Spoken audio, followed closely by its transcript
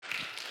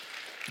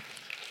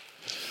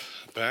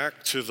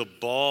Back to the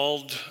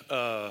bald,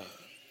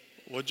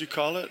 what'd you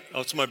call it?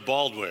 Oh, it's my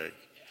bald wig.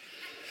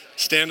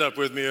 Stand up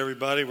with me,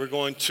 everybody. We're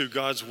going to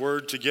God's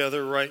Word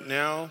together right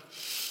now.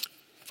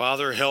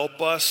 Father, help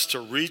us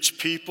to reach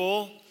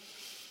people,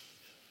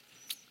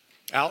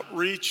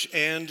 outreach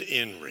and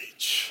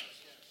inreach.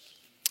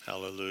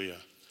 Hallelujah.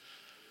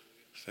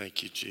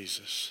 Thank you,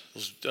 Jesus.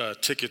 Those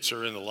tickets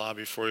are in the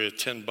lobby for you,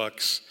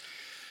 $10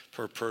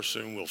 per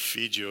person. We'll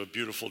feed you a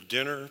beautiful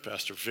dinner.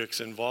 Pastor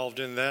Vic's involved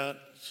in that.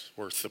 It's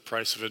worth the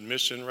price of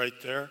admission right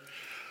there.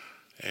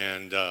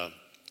 And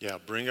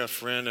bring a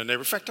friend, a neighbor.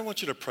 In fact, I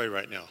want you to pray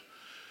right now.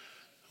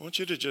 I want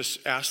you to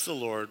just ask the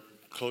Lord,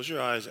 close your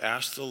eyes,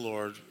 ask the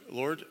Lord,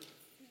 Lord,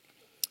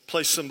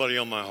 place somebody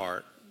on my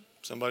heart.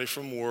 Somebody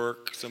from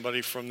work,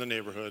 somebody from the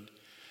neighborhood,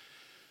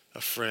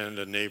 a friend,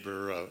 a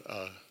neighbor,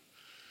 a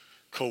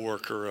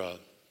coworker, a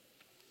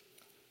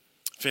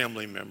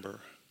family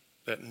member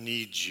that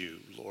needs you,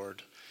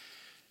 Lord.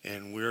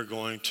 And we're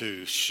going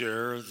to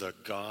share the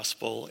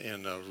gospel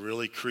in a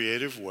really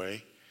creative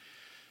way.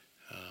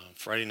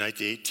 Friday night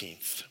the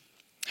 18th.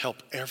 Help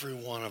every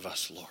one of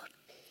us, Lord,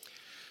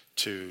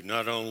 to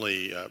not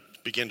only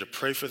begin to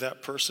pray for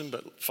that person,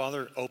 but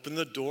Father, open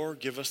the door,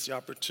 give us the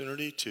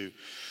opportunity to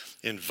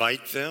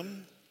invite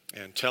them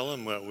and tell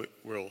them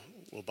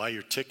we'll buy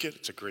your ticket.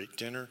 It's a great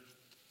dinner.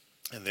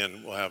 And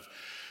then we'll have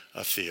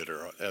a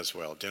theater as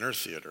well, dinner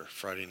theater,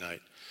 Friday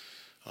night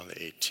on the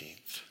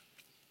 18th.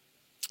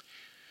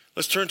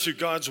 Let's turn to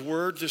God's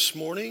Word this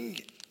morning,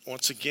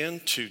 once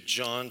again to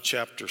John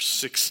chapter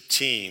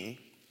 16.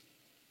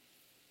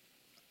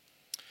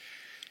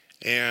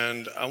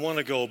 And I want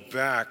to go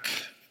back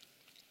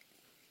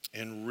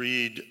and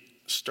read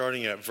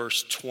starting at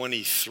verse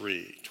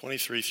 23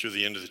 through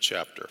the end of the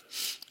chapter,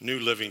 New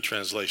Living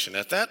Translation.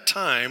 At that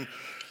time,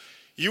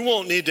 you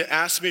won't need to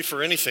ask me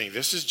for anything.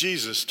 This is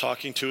Jesus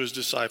talking to his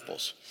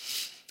disciples.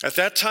 At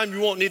that time,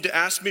 you won't need to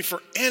ask me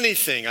for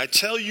anything. I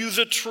tell you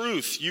the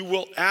truth. You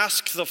will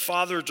ask the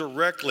Father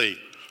directly,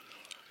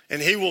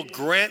 and he will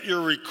grant your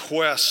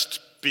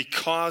request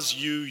because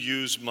you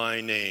use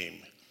my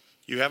name.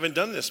 You haven't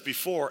done this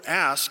before.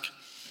 Ask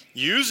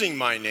using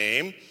my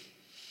name,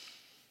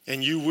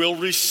 and you will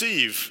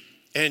receive,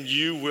 and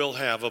you will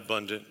have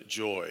abundant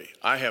joy.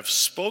 I have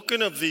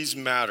spoken of these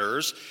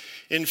matters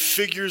in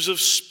figures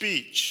of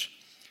speech,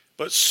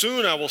 but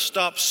soon I will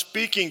stop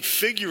speaking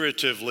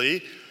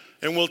figuratively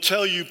and will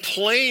tell you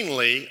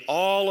plainly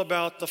all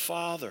about the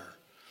Father.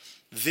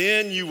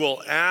 Then you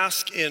will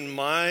ask in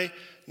my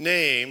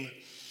name.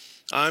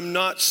 I'm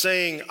not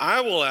saying I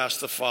will ask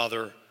the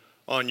Father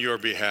on your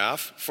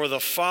behalf, for the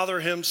Father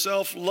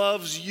himself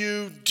loves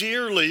you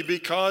dearly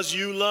because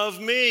you love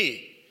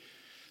me.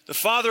 The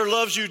Father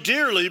loves you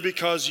dearly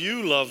because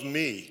you love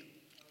me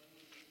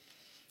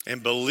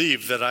and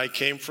believe that I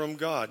came from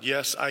God.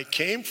 Yes, I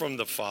came from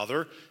the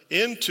Father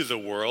into the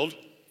world,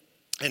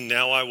 and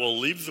now I will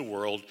leave the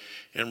world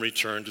and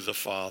return to the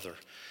Father.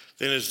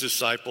 Then his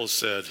disciples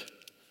said,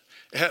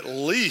 at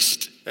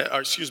last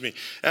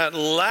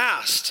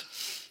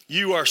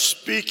you are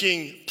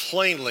speaking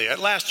plainly. At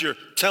last you're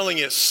telling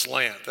it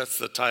slant. That's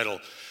the title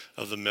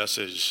of the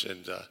message.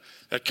 And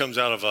that comes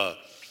out of a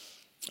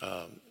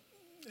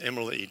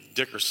Emily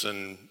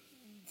Dickerson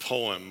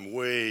poem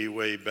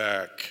way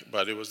back.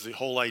 But it was the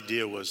whole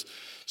idea was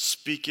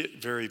speak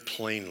it very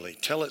plainly.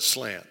 Tell it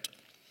slant.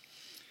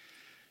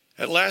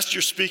 At last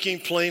you're speaking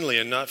plainly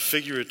and not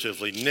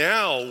figuratively.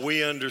 Now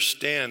we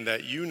understand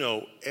that you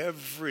know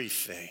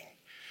everything,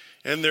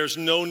 and there's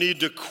no need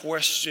to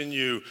question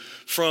you.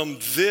 From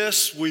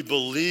this we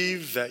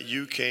believe that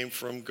you came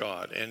from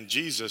God. And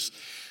Jesus,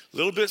 a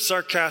little bit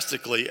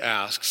sarcastically,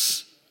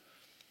 asks,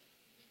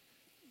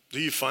 do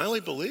you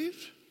finally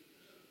believe?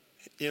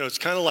 You know, it's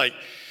kind of like,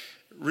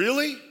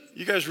 really?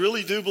 You guys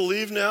really do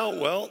believe now?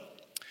 Well,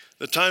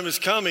 the time is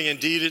coming.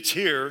 Indeed, it's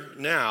here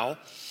now,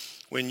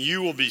 when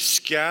you will be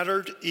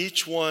scattered,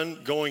 each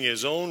one going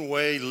his own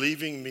way,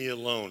 leaving me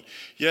alone.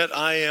 Yet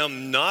I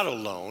am not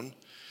alone,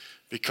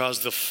 because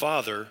the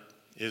Father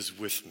is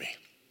with me.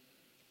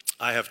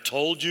 I have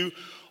told you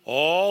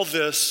all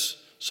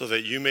this so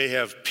that you may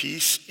have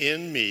peace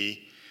in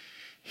me.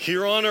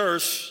 Here on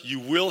earth you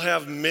will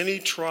have many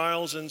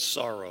trials and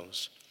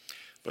sorrows,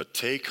 but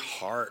take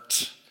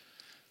heart,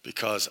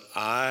 because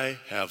I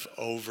have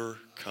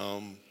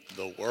overcome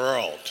the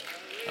world.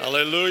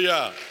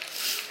 Hallelujah.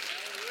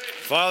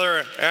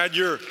 Father, add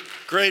your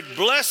great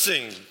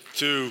blessing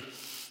to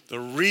the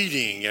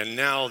reading and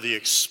now the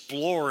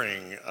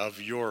exploring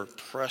of your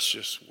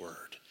precious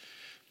word.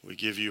 We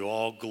give you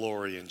all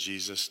glory in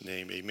Jesus'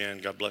 name. Amen.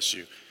 God bless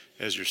you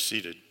as you're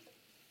seated.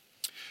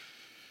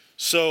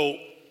 So,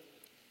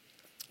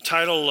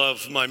 title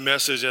of my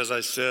message, as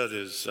I said,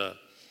 is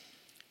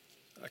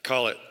I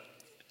call it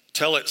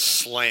Tell It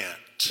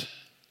Slant.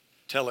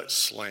 Tell It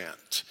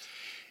Slant.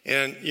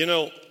 And you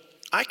know,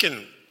 I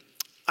can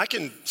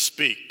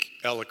speak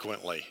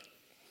eloquently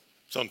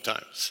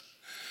sometimes,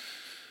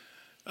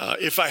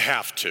 if I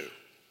have to.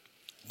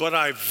 But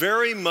I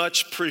very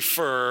much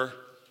prefer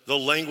the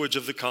language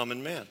of the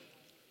common man.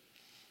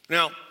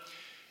 Now,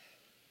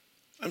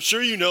 I'm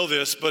sure you know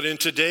this, but in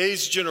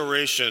today's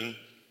generation,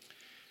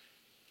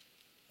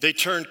 they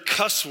turn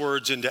cuss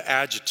words into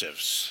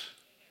adjectives.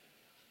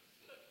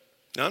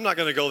 Now, I'm not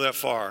going to go that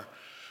far,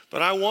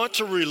 but I want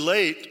to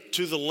relate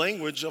to the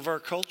language of our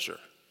culture.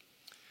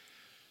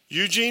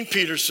 Eugene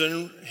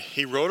Peterson,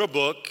 he wrote a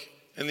book,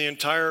 and the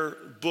entire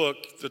book,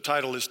 the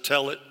title is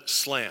Tell It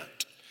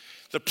Slant.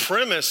 The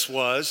premise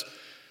was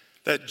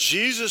that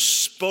Jesus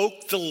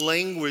spoke the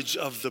language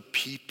of the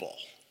people.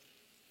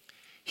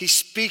 He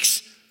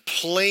speaks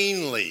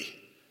plainly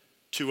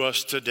to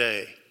us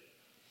today.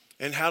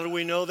 And how do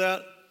we know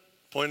that?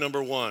 Point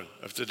number 1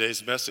 of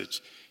today's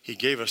message. He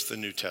gave us the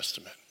New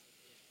Testament.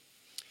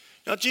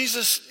 Now,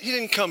 Jesus, he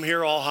didn't come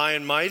here all high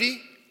and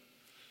mighty.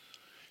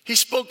 He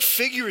spoke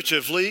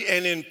figuratively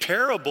and in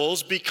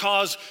parables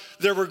because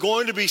there were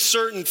going to be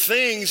certain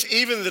things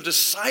even the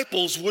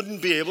disciples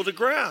wouldn't be able to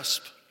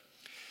grasp.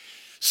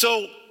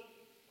 So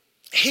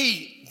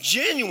he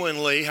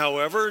genuinely,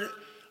 however,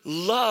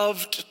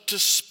 loved to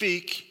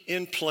speak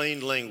in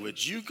plain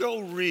language. You go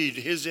read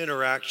his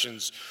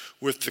interactions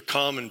with the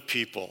common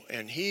people,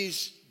 and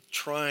he's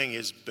trying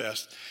his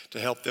best to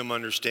help them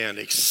understand,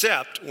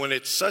 except when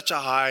it's such a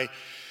high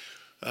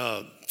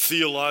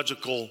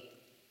theological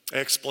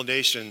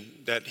explanation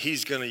that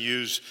he's going to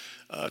use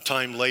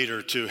time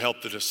later to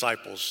help the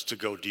disciples to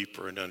go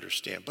deeper and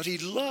understand. But he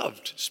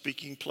loved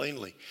speaking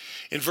plainly.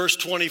 In verse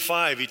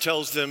 25, he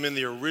tells them in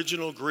the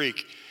original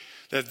Greek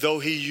that though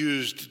he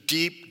used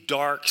deep,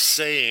 dark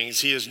sayings,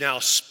 he is now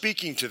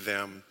speaking to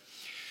them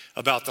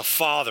about the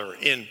Father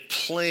in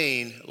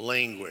plain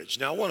language.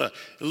 Now, I want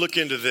to look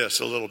into this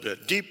a little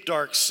bit. Deep,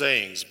 dark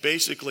sayings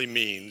basically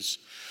means,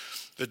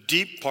 the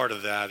deep part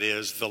of that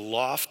is the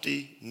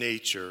lofty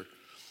nature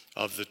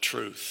of the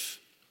truth.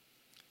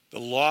 The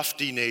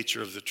lofty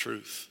nature of the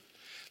truth.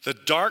 The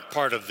dark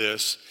part of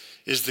this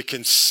is the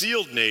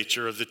concealed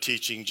nature of the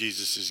teaching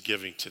Jesus is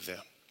giving to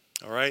them.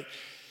 All right?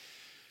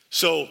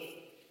 So,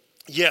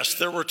 yes,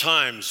 there were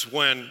times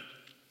when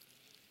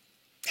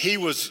he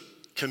was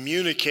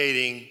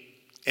communicating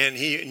and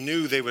he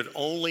knew they would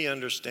only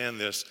understand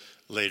this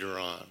later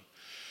on.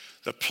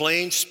 The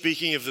plain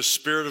speaking of the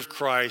Spirit of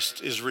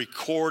Christ is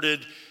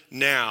recorded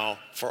now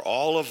for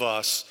all of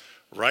us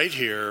right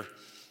here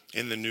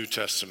in the New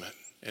Testament.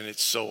 And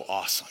it's so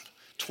awesome.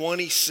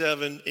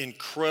 27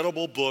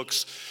 incredible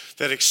books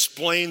that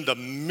explain the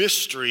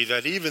mystery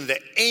that even the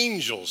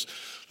angels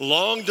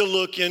long to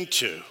look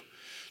into,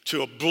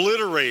 to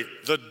obliterate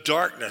the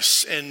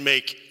darkness and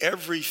make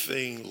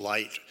everything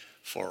light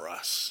for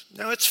us.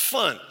 Now, it's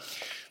fun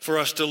for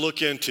us to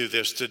look into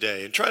this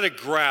today and try to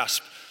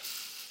grasp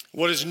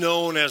what is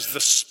known as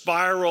the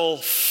spiral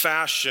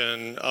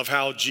fashion of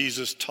how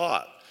Jesus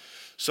taught.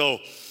 So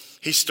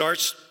he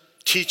starts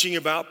teaching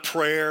about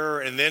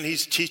prayer, and then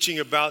he's teaching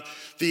about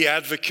the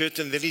advocate,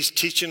 and then he's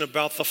teaching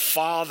about the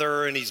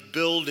Father, and he's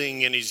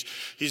building, and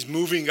he's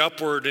moving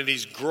upward, and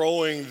he's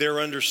growing their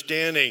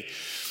understanding.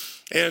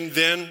 And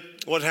then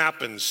what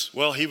happens?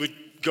 Well, he would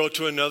go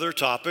to another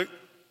topic,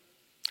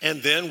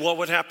 and then what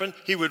would happen?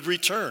 He would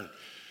return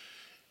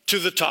to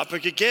the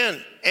topic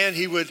again, and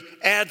he would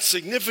add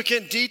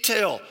significant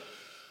detail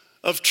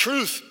of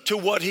truth to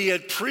what he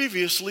had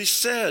previously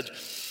said.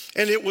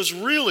 And it was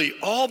really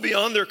all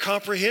beyond their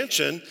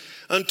comprehension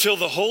until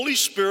the Holy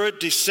Spirit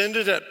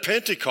descended at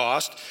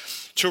Pentecost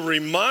to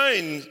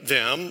remind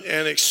them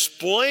and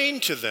explain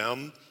to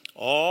them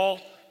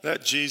all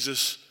that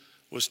Jesus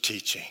was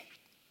teaching.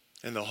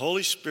 And the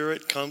Holy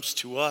Spirit comes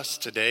to us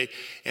today,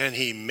 and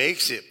he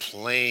makes it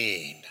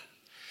plain.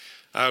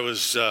 I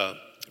was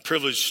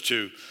privileged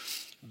to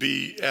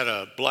be at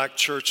a black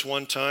church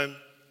one time,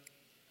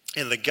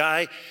 and the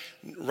guy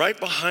right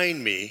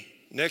behind me,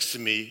 next to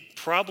me,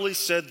 probably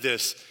said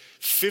this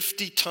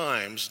 50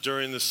 times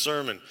during the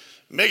sermon.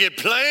 Make it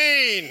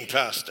plain,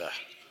 Pastor.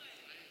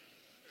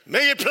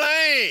 Make it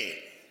plain.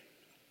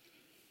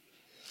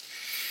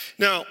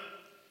 Now,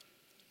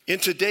 in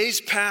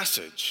today's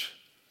passage,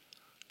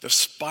 the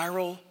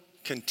spiral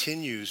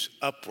continues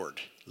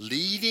upward,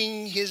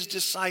 leading his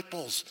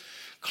disciples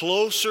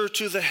closer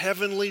to the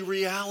heavenly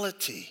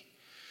reality.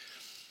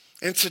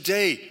 And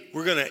today,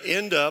 we're going to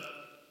end up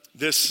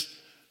this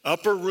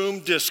upper room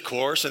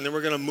discourse, and then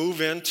we're going to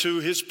move into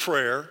his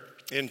prayer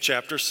in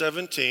chapter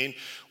 17.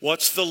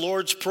 What's the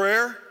Lord's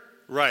Prayer?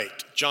 Right,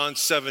 John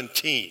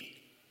 17.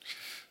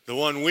 The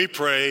one we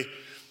pray,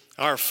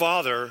 our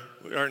Father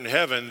who art in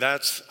heaven,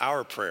 that's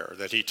our prayer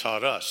that he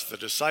taught us, the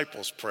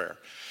disciples' prayer.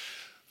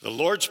 The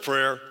Lord's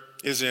Prayer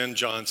is in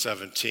John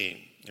 17,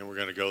 and we're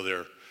going to go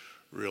there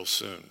real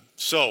soon.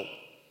 So,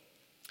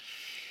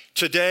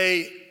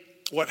 today,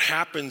 what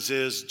happens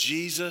is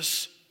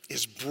Jesus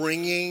is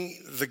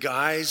bringing the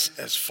guys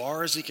as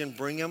far as he can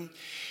bring them.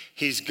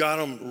 He's got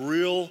them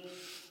real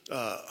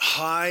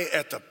high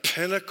at the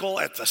pinnacle,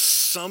 at the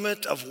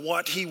summit of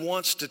what he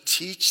wants to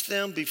teach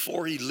them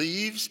before he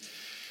leaves.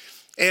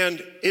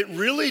 And it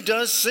really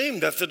does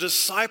seem that the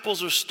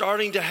disciples are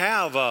starting to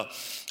have a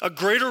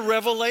greater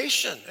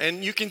revelation.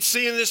 And you can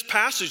see in this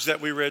passage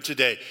that we read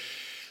today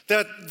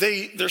that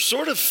they're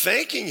sort of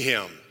thanking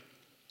him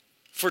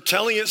for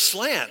telling it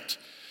slant.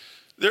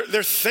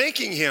 They're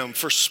thanking him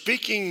for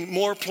speaking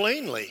more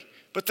plainly,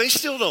 but they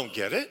still don't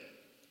get it.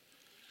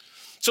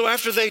 So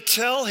after they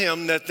tell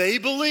him that they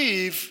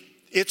believe,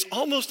 it's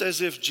almost as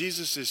if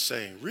Jesus is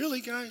saying, really,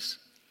 guys?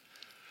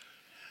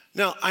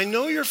 Now, I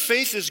know your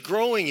faith is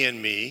growing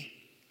in me,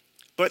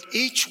 but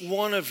each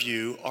one of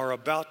you are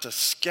about to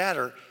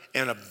scatter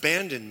and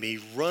abandon me,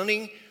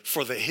 running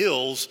for the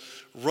hills,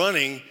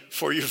 running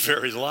for your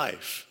very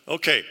life.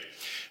 Okay,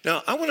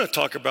 now I want to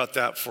talk about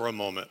that for a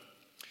moment.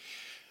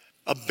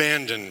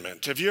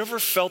 Abandonment. Have you ever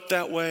felt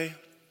that way?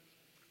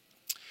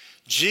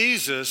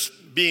 Jesus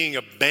being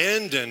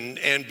abandoned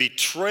and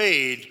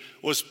betrayed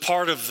was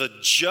part of the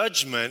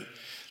judgment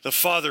the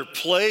Father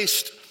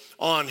placed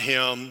on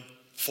him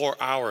for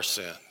our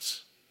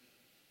sins.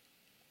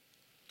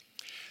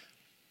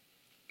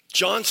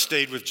 John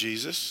stayed with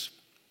Jesus,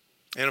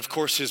 and of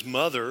course his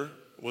mother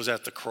was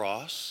at the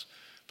cross,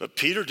 but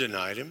Peter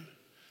denied him.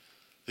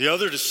 The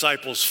other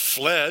disciples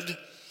fled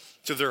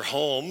to their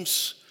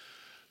homes,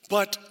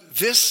 but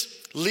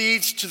this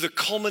leads to the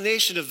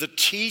culmination of the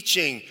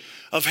teaching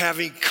of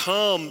having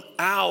come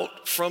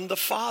out from the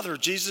Father.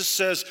 Jesus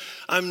says,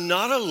 I'm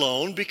not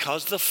alone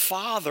because the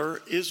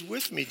Father is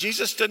with me.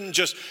 Jesus didn't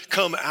just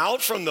come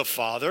out from the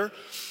Father,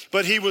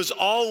 but he was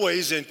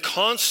always in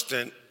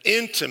constant,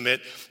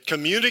 intimate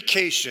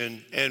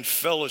communication and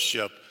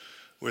fellowship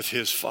with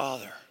his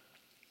Father.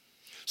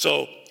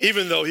 So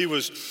even though he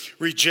was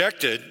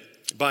rejected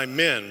by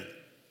men,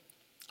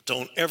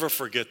 don't ever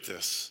forget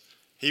this.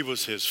 He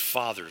was his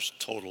Father's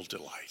total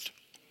delight.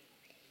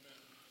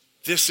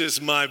 This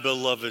is my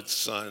beloved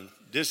Son.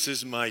 This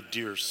is my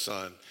dear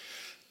Son,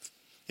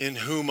 in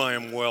whom I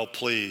am well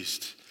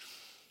pleased.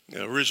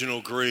 The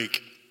original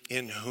Greek,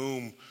 in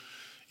whom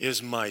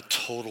is my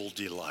total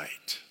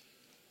delight.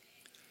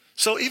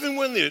 So even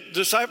when the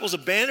disciples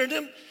abandoned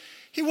him,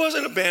 he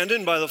wasn't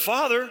abandoned by the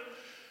Father,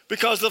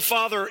 because the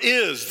Father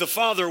is, the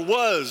Father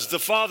was, the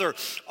Father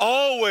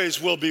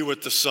always will be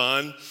with the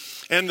Son,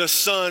 and the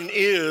Son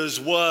is,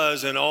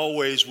 was, and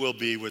always will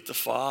be with the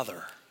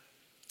Father.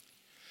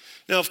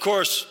 Now, of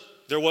course,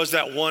 there was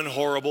that one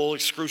horrible,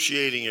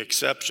 excruciating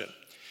exception.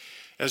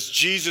 As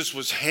Jesus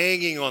was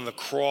hanging on the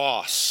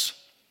cross,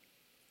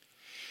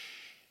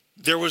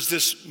 there was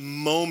this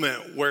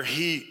moment where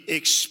he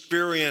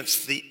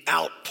experienced the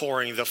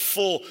outpouring, the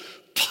full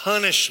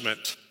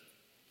punishment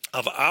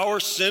of our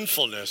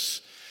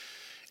sinfulness.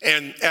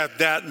 And at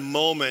that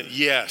moment,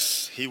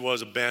 yes, he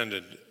was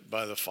abandoned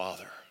by the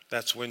Father.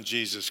 That's when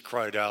Jesus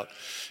cried out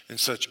in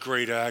such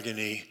great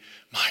agony,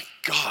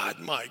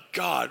 my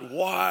God,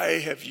 why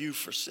have you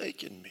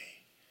forsaken me?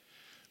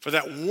 For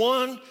that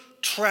one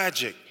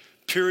tragic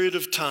period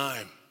of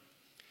time,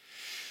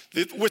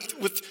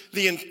 with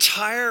the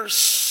entire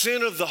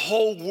sin of the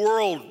whole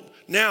world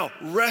now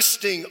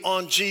resting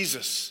on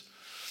Jesus,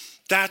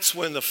 that's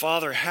when the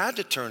Father had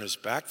to turn his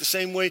back, the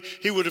same way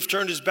he would have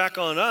turned his back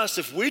on us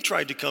if we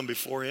tried to come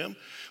before him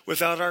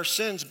without our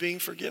sins being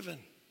forgiven.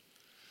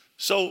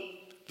 So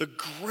the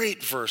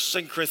great verse,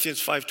 2 Corinthians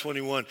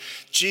 5:21,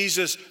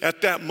 Jesus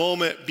at that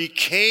moment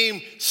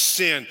became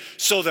sin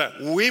so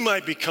that we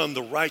might become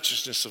the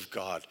righteousness of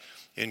God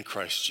in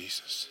Christ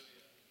Jesus.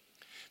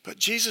 But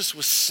Jesus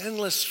was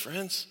sinless,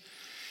 friends.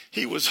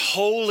 He was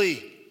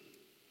holy,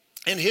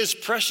 and his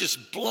precious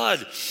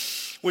blood,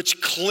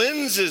 which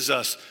cleanses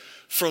us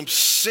from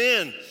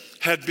sin,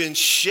 had been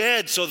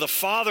shed. So the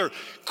Father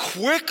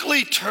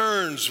quickly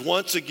turns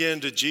once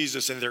again to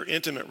Jesus, and their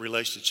intimate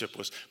relationship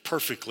was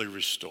perfectly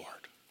restored.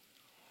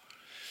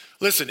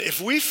 Listen, if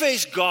we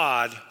face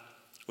God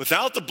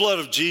without the blood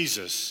of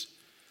Jesus,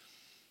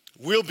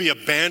 we'll be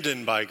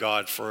abandoned by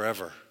God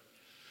forever.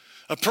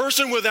 A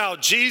person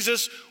without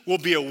Jesus will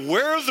be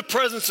aware of the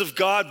presence of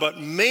God,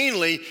 but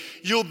mainly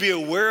you'll be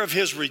aware of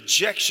his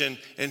rejection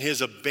and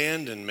his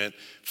abandonment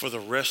for the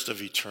rest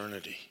of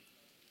eternity.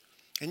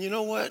 And you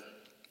know what?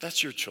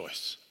 That's your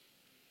choice.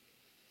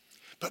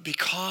 But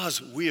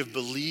because we have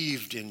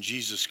believed in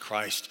Jesus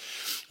Christ,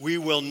 we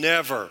will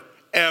never,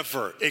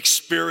 ever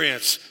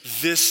experience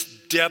this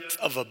depth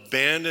of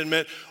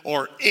abandonment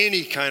or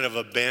any kind of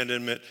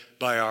abandonment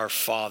by our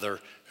Father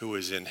who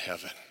is in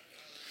heaven.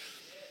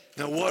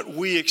 Now, what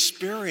we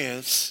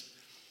experience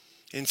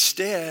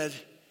instead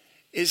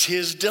is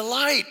his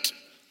delight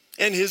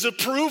and his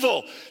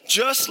approval,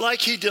 just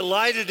like he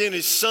delighted in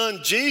his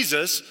Son,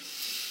 Jesus.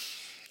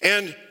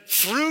 And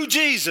through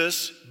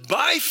Jesus,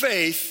 by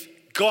faith,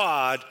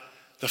 God,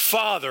 the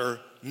Father,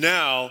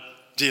 now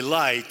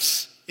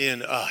delights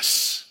in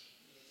us.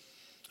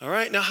 All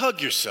right, now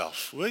hug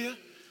yourself, will you?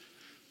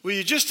 Will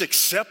you just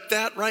accept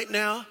that right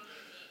now?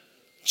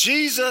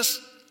 Jesus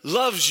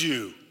loves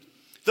you.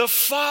 The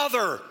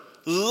Father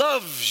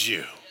loves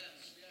you.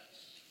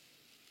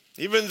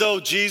 Even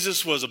though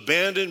Jesus was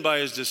abandoned by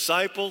his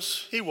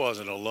disciples, he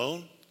wasn't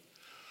alone.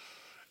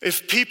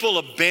 If people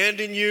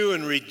abandon you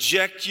and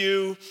reject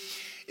you,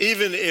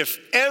 even if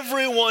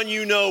everyone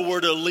you know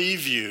were to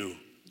leave you,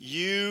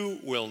 you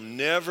will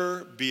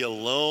never be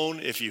alone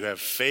if you have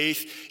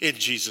faith in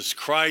Jesus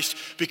Christ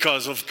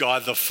because of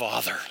God the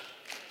Father.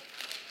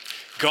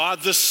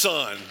 God the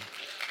Son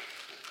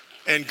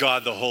and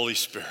God the Holy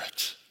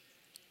Spirit.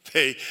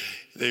 They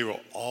will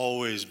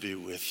always be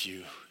with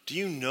you. Do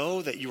you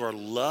know that you are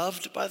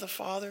loved by the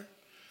Father?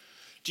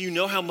 Do you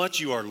know how much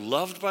you are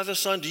loved by the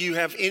Son? Do you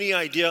have any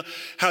idea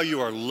how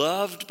you are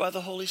loved by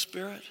the Holy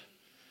Spirit?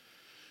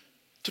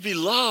 To be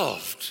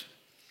loved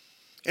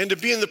and to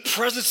be in the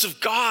presence of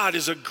God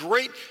is a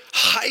great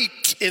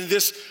height in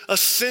this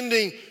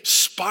ascending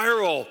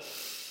spiral.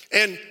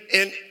 And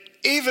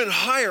even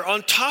higher,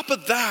 on top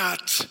of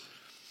that,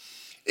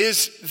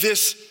 is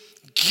this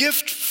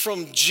gift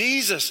from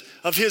Jesus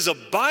of his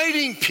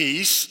abiding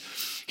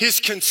peace, his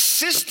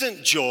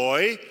consistent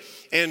joy,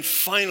 and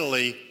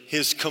finally,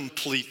 his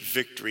complete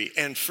victory.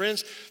 And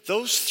friends,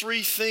 those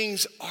three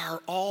things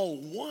are all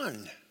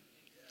one.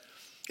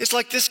 It's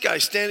like this guy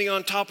standing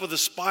on top of the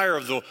spire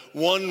of the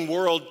One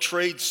World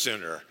Trade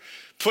Center,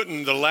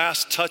 putting the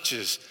last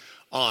touches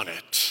on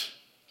it.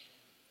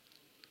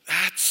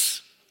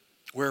 That's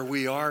where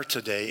we are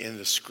today in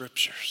the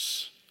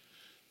scriptures.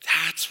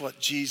 That's what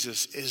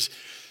Jesus is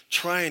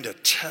trying to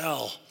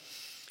tell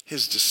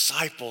his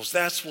disciples.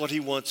 That's what he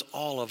wants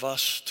all of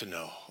us to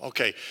know.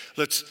 Okay,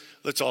 let's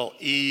all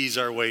ease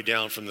our way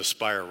down from the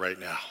spire right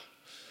now.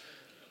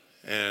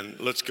 And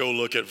let's go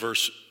look at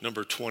verse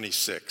number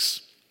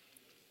 26.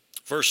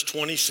 Verse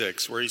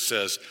 26, where he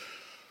says,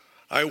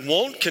 I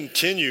won't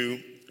continue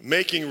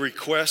making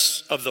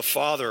requests of the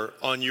Father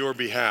on your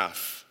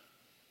behalf.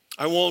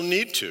 I won't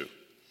need to,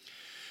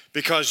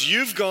 because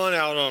you've gone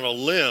out on a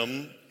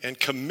limb and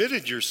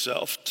committed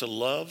yourselves to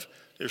love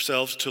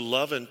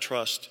and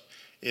trust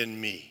in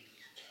me.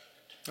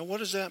 Now, what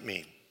does that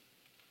mean?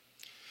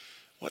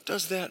 What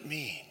does that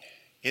mean?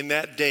 In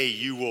that day,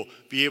 you will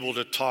be able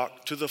to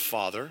talk to the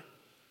Father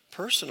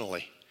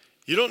personally.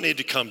 You don't need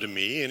to come to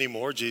me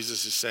anymore,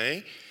 Jesus is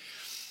saying,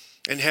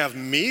 and have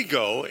me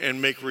go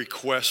and make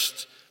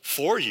requests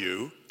for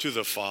you to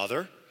the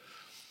Father.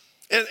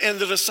 And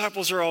the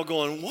disciples are all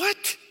going,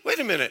 what? Wait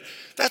a minute.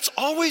 That's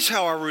always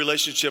how our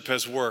relationship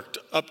has worked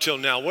up till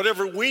now.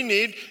 Whatever we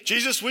need,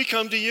 Jesus, we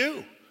come to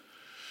you.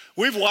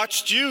 We've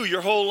watched you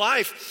your whole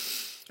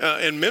life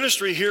in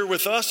ministry here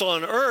with us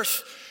on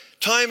earth,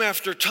 time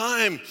after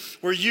time,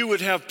 where you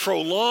would have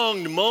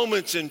prolonged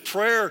moments in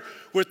prayer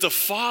with the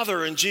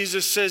Father. And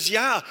Jesus says,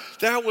 yeah,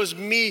 that was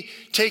me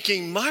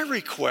taking my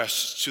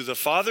requests to the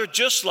Father,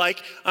 just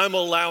like I'm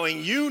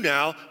allowing you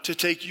now to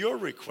take your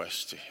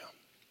requests to him.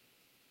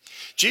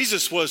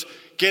 Jesus was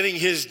getting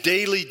his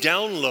daily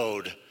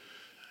download,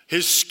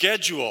 his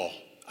schedule.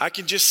 I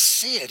can just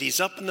see it. He's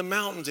up in the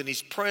mountains and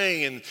he's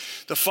praying, and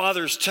the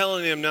Father's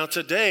telling him, now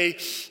today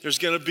there's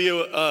going to be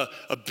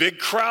a big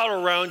crowd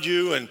around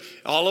you, and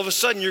all of a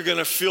sudden you're going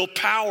to feel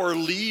power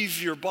leave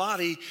your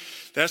body.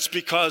 That's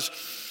because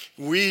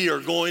we are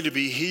going to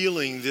be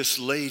healing this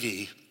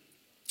lady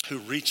who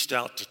reached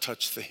out to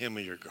touch the hem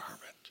of your garment.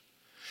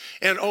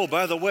 And oh,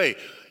 by the way,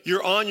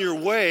 you're on your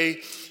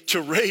way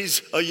to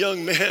raise a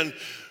young man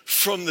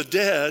from the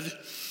dead.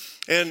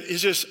 And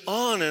it's just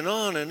on and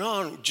on and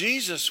on.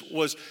 Jesus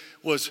was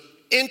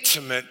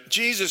intimate.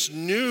 Jesus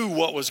knew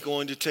what was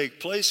going to take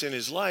place in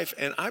his life.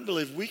 And I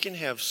believe we can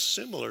have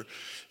similar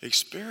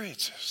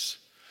experiences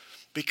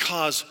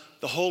because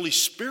the Holy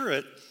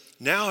Spirit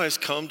now has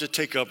come to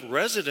take up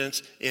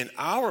residence in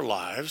our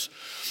lives.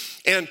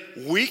 And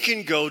we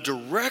can go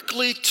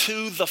directly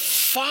to the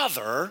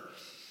Father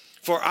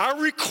for our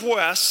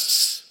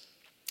requests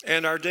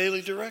and our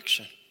daily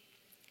direction.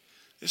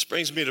 This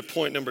brings me to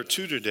point number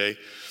 2 today.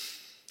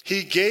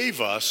 He gave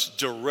us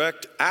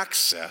direct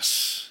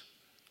access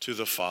to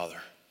the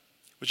Father.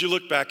 Would you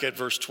look back at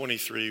verse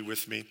 23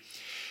 with me?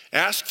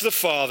 Ask the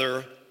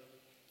Father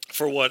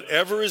for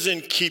whatever is in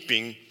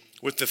keeping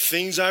with the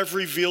things I've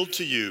revealed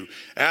to you.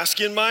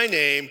 Ask in my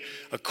name,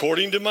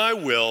 according to my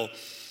will,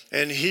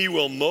 and he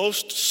will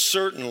most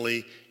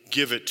certainly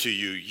give it to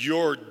you.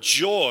 Your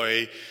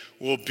joy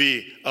will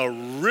be a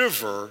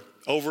river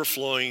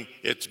overflowing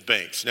its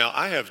banks. Now,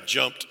 I have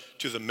jumped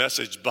to the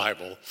Message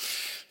Bible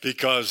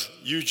because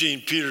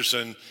Eugene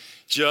Peterson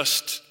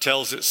just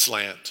tells it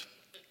slant.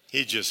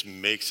 He just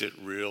makes it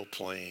real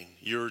plain.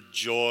 Your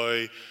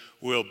joy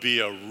will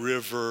be a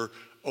river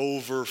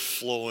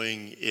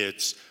overflowing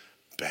its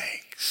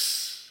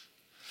banks.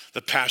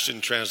 The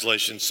Passion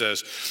Translation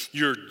says,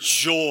 your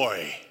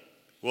joy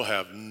will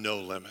have no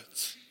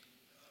limits.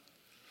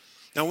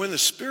 Now, when the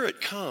Spirit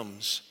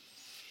comes,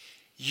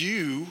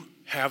 you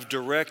have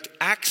direct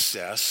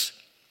access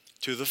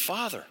to the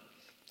Father.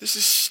 This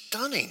is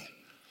stunning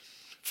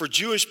for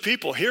Jewish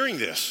people hearing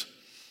this,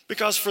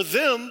 because for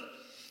them,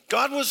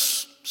 God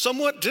was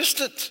somewhat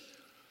distant.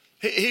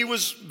 He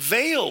was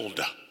veiled.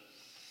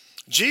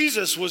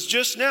 Jesus was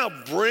just now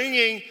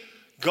bringing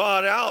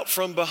God out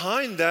from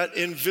behind that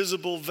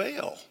invisible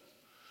veil.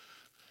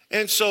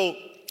 And so,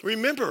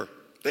 remember,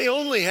 they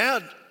only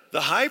had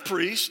the high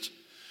priest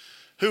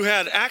who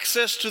had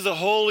access to the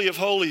Holy of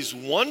Holies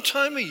one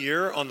time a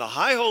year on the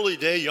high holy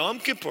day, Yom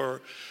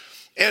Kippur,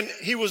 and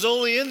he was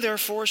only in there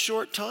for a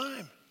short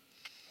time.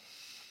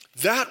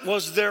 That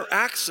was their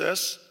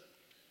access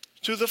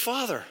to the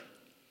Father.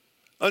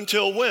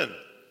 Until when?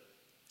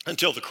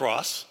 until the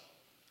cross,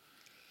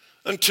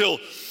 until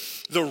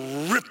the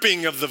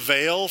ripping of the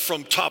veil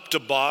from top to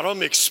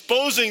bottom,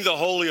 exposing the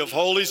Holy of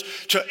Holies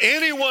to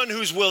anyone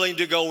who's willing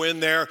to go in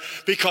there,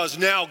 because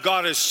now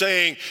God is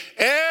saying,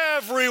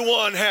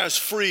 everyone has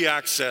free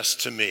access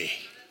to me.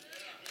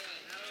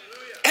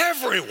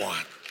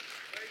 Everyone.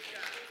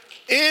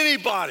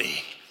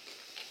 Anybody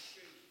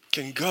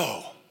can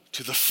go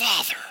to the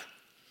Father.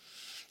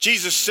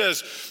 Jesus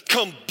says,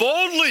 come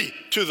boldly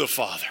to the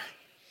Father.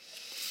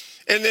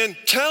 And then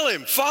tell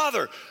him,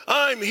 Father,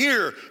 I'm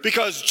here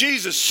because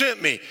Jesus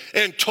sent me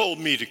and told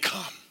me to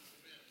come.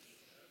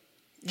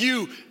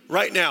 You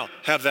right now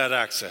have that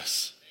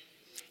access.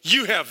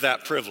 You have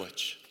that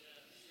privilege.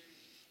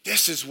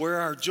 This is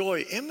where our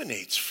joy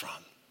emanates from.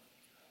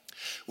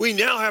 We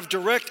now have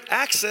direct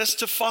access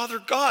to Father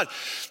God.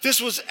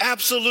 This was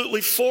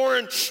absolutely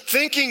foreign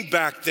thinking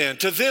back then.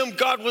 To them,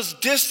 God was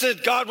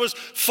distant. God was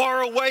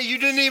far away. You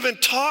didn't even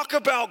talk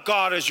about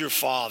God as your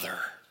Father.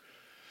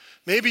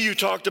 Maybe you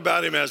talked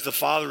about him as the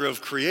Father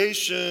of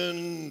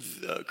creation,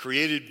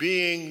 created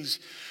beings,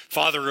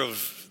 Father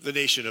of the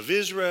nation of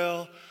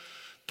Israel.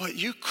 But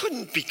you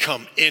couldn't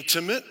become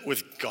intimate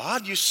with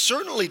God. You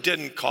certainly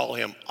didn't call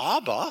him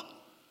Abba,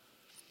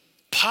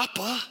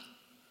 Papa.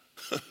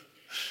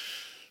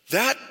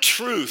 That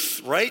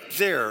truth right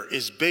there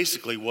is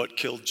basically what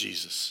killed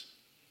Jesus.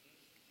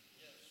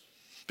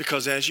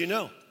 Because as you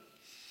know,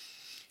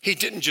 he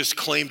didn't just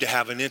claim to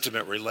have an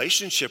intimate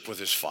relationship with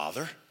his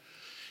Father.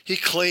 He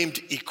claimed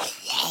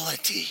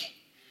equality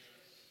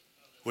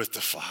with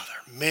the Father.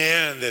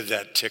 Man, did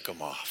that tick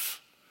him off.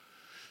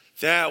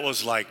 That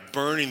was like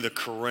burning the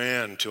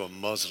Quran to a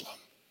Muslim.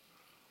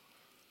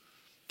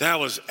 That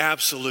was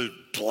absolute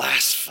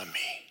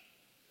blasphemy,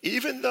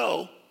 even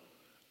though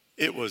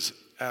it was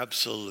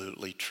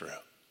absolutely true.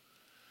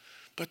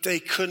 But they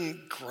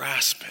couldn't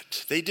grasp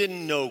it. They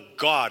didn't know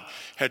God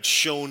had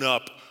shown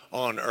up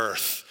on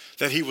earth,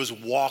 that he was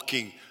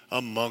walking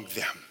among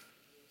them.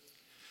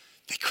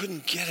 They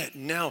couldn't get it.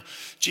 Now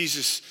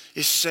Jesus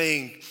is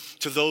saying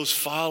to those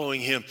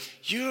following him,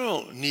 you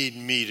don't need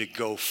me to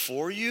go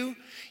for you.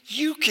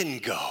 You can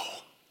go.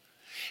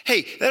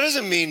 Hey, that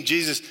doesn't mean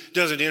Jesus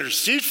doesn't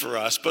intercede for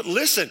us, but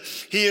listen,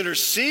 he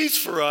intercedes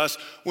for us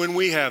when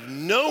we have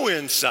no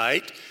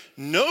insight,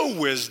 no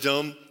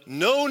wisdom,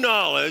 no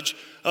knowledge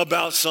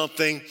about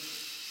something.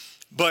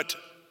 But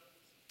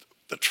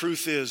the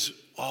truth is,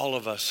 all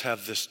of us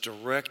have this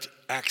direct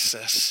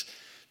access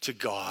to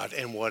God.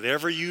 And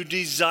whatever you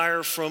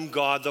desire from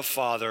God the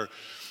Father,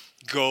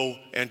 go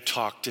and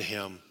talk to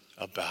him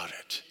about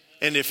it.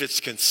 And if it's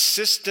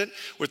consistent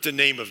with the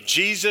name of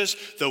Jesus,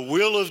 the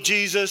will of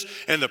Jesus,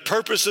 and the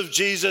purpose of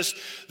Jesus,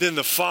 then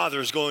the Father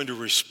is going to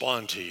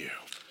respond to you.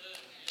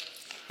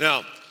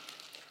 Now,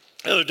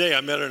 the other day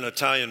I met an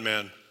Italian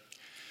man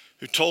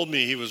who told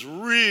me he was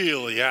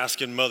really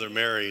asking Mother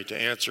Mary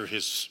to answer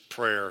his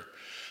prayer.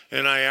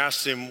 And I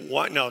asked him,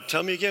 why? Now,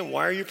 tell me again,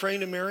 why are you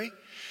praying to Mary?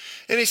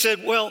 And he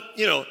said, well,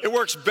 you know, it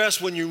works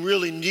best when you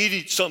really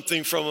need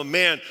something from a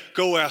man.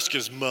 Go ask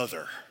his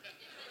mother.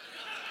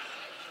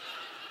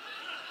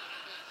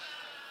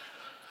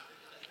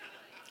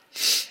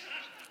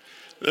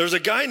 There's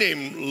a guy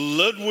named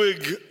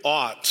Ludwig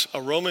Ott,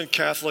 a Roman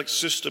Catholic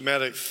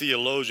systematic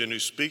theologian who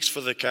speaks for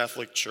the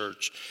Catholic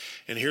Church.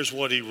 And here's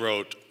what he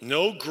wrote.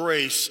 No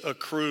grace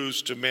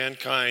accrues to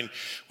mankind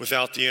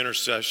without the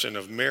intercession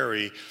of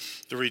Mary.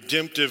 The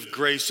redemptive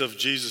grace of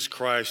Jesus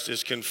Christ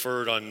is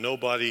conferred on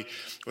nobody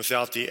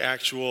without the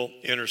actual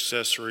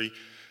intercessory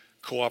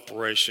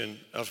cooperation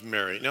of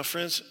Mary. Now,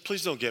 friends,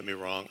 please don't get me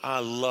wrong. I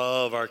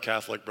love our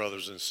Catholic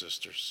brothers and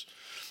sisters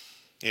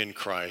in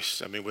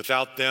Christ. I mean,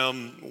 without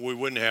them, we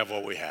wouldn't have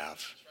what we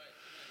have.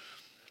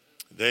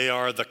 They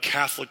are the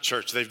Catholic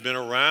Church. They've been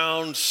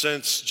around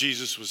since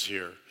Jesus was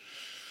here.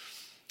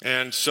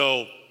 And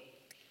so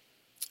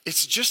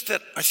it's just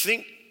that I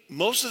think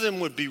most of them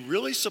would be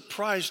really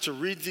surprised to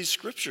read these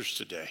scriptures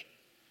today.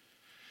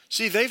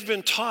 See, they've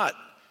been taught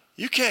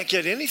you can't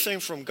get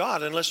anything from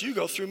God unless you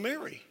go through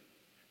Mary.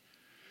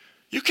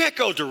 You can't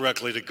go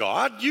directly to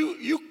God.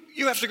 You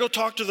have to go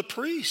talk to the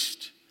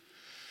priest.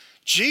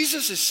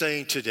 Jesus is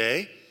saying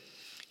today,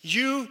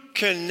 you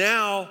can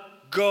now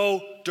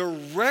go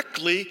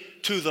directly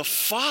to the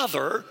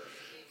Father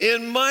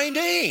in my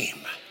name.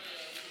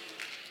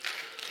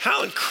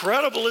 How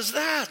incredible is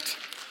that?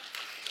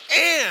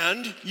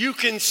 And you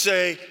can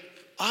say,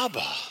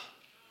 Abba,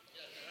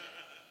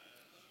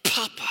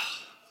 Papa.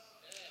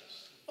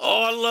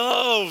 Oh, I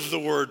love the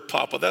word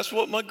Papa. That's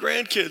what my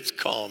grandkids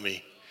call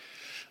me.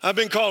 I've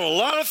been called a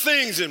lot of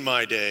things in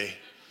my day,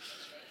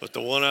 but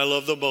the one I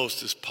love the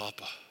most is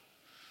Papa.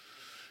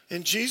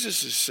 And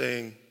Jesus is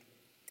saying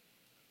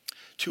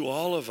to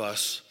all of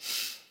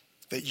us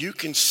that you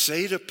can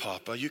say to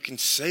Papa, you can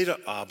say to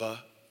Abba,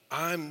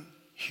 I'm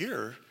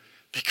here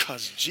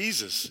because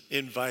Jesus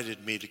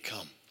invited me to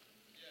come.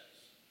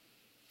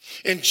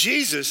 And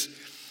Jesus,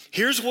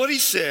 here's what he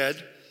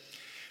said,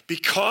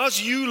 because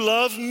you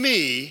love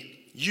me,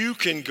 you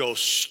can go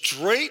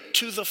straight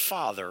to the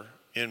Father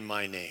in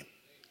my name.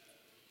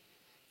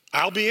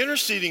 I'll be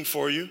interceding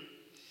for you.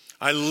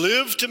 I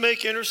live to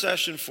make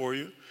intercession for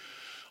you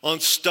on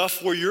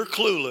stuff where you're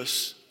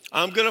clueless.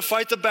 I'm going to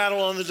fight the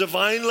battle on the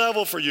divine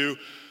level for you,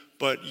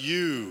 but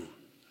you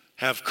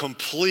have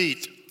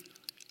complete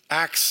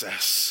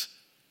access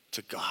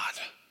to God.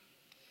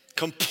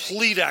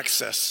 Complete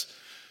access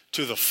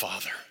to the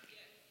Father.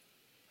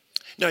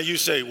 Now you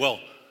say, well,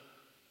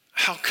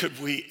 how could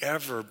we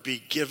ever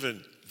be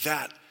given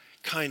that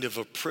kind of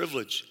a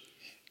privilege?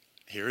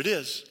 Here it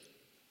is.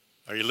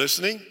 Are you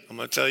listening? I'm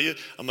going to tell you.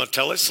 I'm going to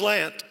tell it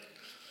slant.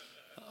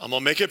 I'm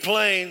going to make it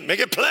plain. Make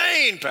it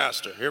plain,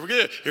 Pastor. Here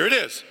it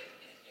is.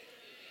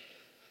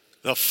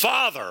 The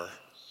Father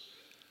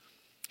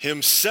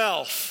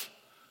himself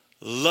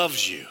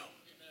loves you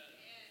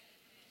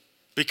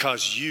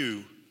because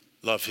you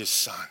love his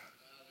Son.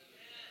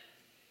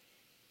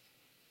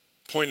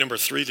 Point number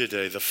 3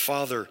 today, the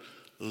Father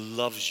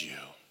loves you.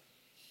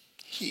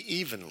 He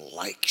even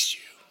likes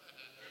you.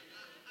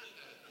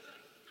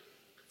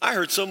 I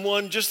heard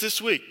someone just this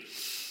week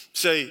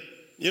say,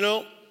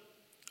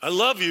 I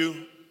love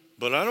you,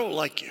 but I don't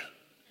like you.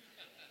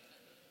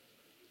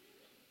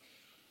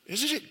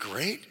 Isn't it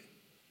great?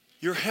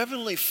 Your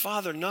heavenly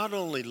Father not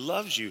only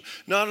loves you,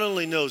 not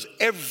only knows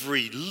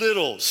every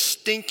little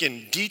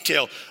stinking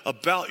detail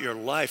about your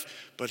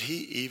life, but he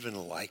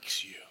even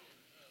likes you.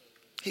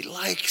 He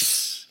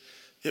likes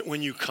it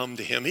when you come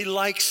to him. He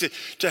likes it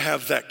to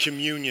have that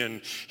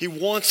communion. He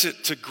wants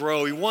it to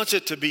grow. He wants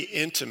it to be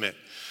intimate.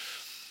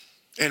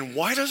 And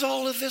why does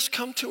all of this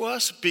come to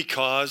us?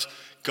 Because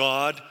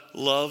God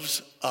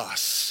loves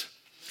us.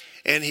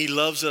 And he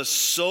loves us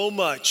so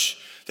much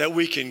that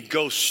we can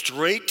go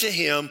straight to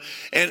him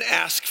and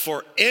ask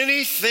for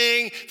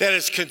anything that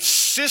is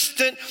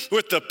consistent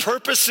with the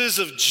purposes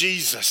of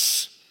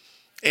Jesus.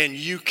 And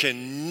you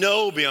can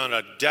know beyond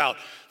a doubt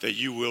that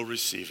you will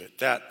receive it.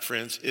 That,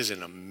 friends, is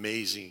an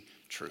amazing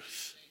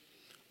truth.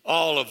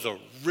 All of the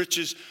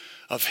riches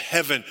of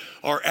heaven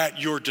are at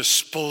your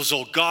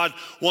disposal. God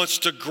wants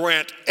to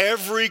grant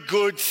every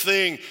good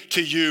thing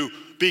to you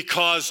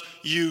because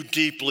you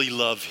deeply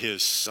love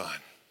his Son.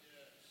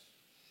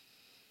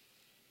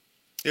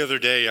 The other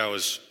day I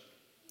was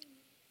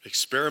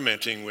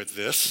experimenting with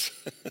this.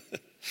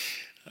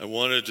 I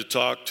wanted to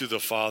talk to the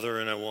Father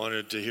and I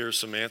wanted to hear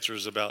some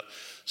answers about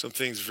some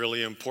things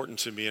really important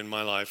to me in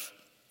my life.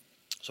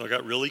 So I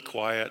got really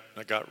quiet.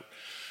 I got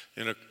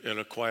in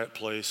a quiet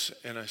place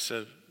and I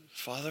said,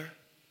 Father,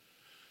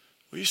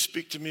 will you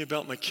speak to me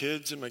about my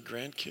kids and my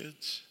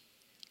grandkids?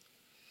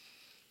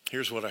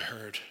 Here's what I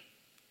heard.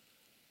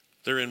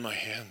 They're in my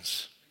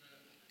hands.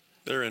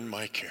 They're in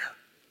my care.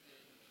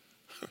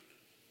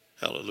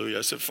 Hallelujah.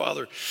 I said,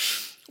 Father,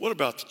 what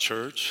about the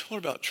church? What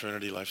about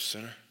Trinity Life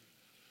Center?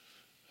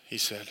 He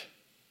said,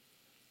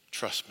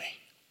 trust me.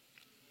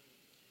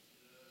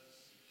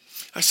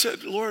 I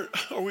said, Lord,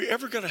 are we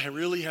ever going to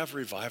really have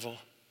revival?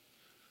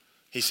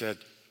 He said,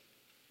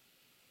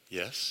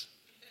 yes.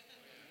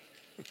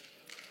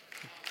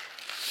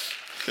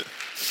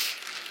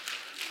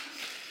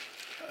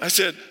 I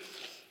said,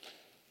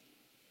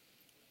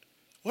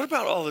 what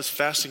about all this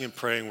fasting and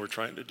praying we're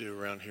trying to do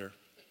around here?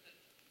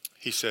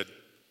 He said,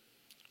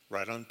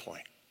 right on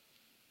point.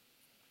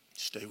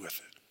 Stay with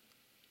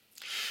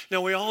it. Now,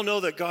 we all know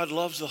that God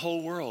loves the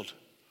whole world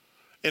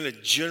in a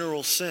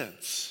general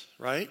sense,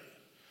 right?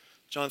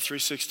 John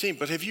 3:16.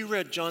 But have you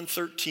read John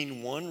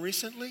 13:1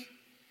 recently?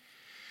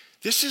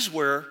 This is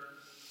where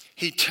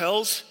he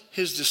tells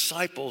his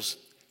disciples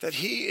that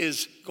he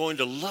is going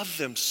to love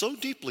them so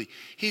deeply,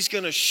 he's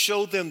going to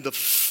show them the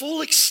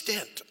full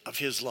extent of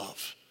his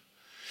love.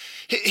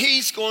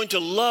 He's going to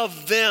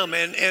love them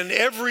and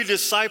every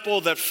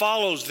disciple that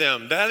follows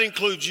them. That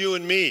includes you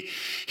and me.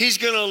 He's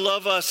going to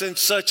love us in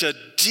such a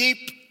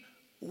deep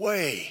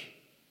way.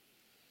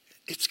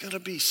 It's going to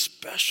be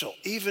special,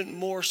 even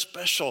more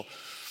special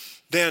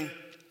than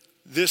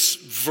this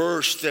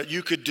verse that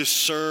you could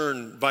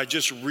discern by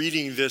just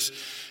reading this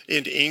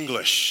in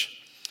English.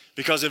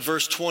 Because in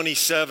verse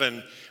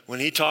 27, when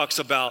he talks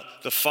about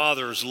the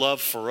Father's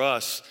love for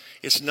us,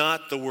 it's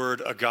not the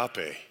word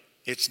agape.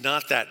 It's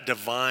not that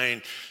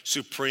divine,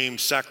 supreme,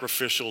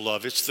 sacrificial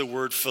love. It's the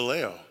word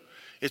phileo.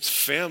 It's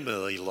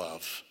family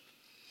love.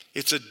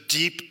 It's a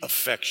deep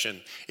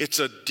affection. It's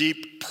a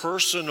deep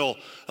personal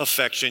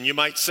affection. You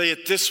might say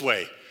it this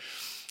way.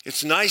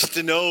 It's nice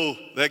to know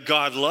that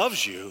God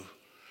loves you,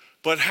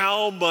 but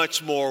how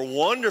much more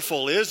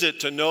wonderful is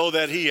it to know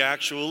that he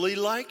actually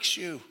likes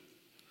you?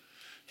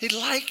 He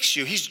likes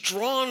you. He's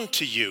drawn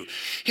to you.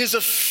 His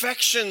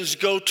affections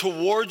go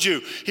toward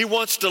you. He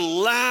wants to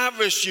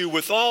lavish you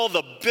with all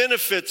the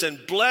benefits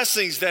and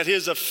blessings that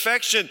his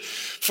affection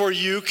for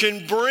you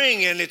can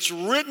bring. And it's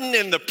written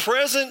in the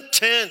present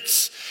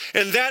tense.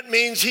 And that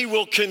means he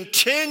will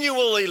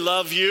continually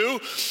love you.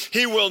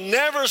 He will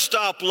never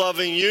stop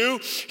loving you.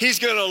 He's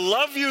going to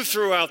love you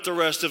throughout the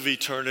rest of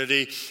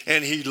eternity.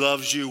 And he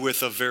loves you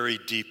with a very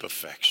deep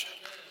affection.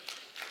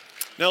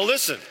 Now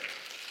listen.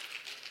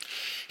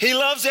 He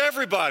loves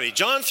everybody.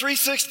 John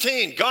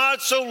 3:16,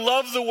 God so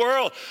loved the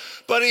world,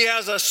 but he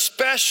has a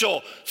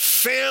special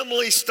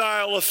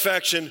family-style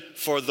affection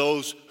for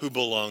those who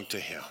belong to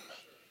him.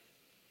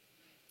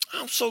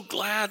 I'm so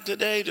glad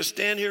today to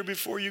stand here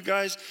before you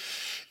guys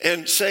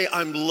and say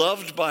I'm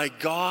loved by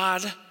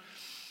God.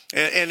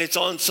 And it's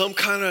on some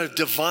kind of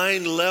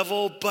divine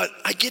level, but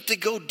I get to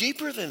go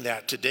deeper than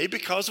that today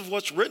because of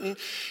what's written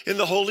in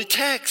the holy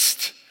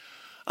text.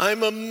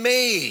 I'm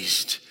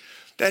amazed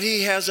that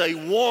he has a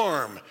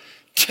warm,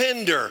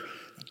 tender,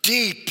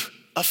 deep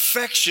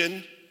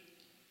affection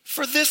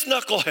for this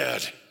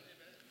knucklehead.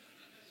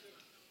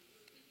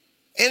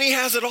 And he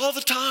has it all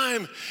the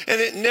time,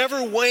 and it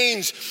never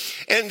wanes.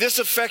 And this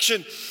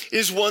affection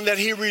is one that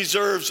he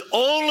reserves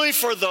only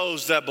for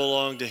those that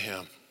belong to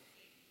him.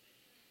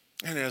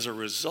 And as a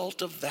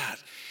result of that,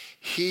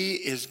 he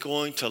is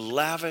going to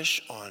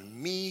lavish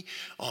on me,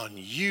 on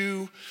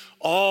you,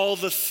 all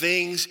the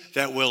things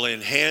that will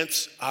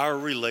enhance our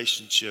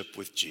relationship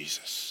with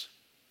Jesus.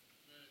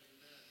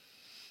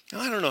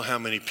 Now, I don't know how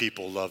many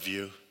people love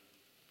you,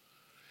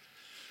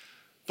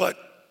 but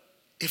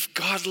if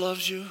God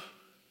loves you,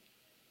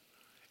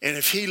 and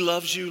if he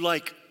loves you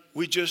like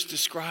we just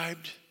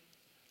described,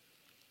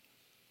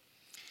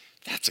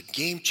 that's a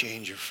game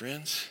changer,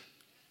 friends.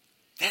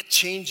 That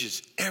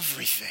changes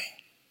everything.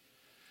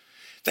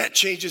 That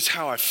changes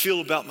how I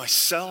feel about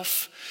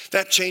myself.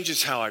 That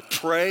changes how I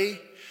pray.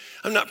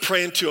 I'm not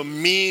praying to a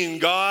mean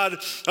God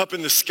up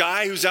in the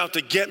sky who's out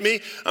to get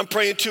me. I'm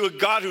praying to a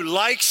God who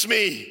likes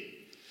me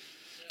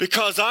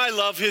because I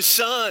love his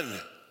son.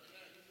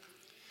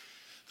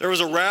 There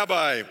was a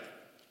rabbi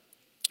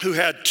who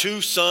had 2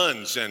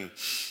 sons, and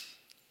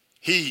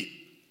he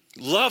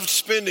loved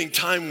spending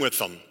time with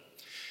them.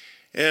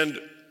 And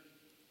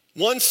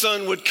one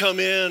son would come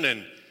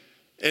in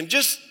and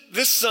just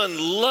this son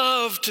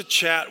loved to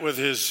chat with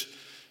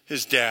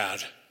his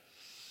dad.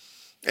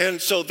 And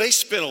so they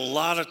spent a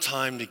lot of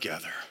time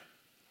together.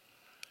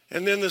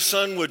 And then the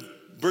son would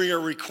bring a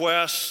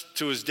request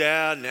to his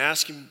dad and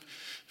ask him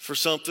for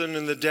something,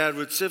 and the dad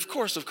would say, of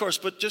course,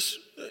 but just,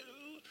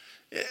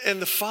 and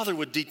the father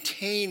would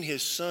detain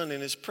his son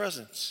in his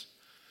presence.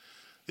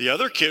 The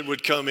other kid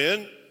would come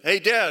in, hey,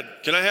 Dad,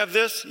 can I have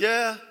this?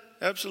 Yeah,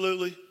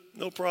 absolutely,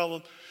 no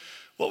problem.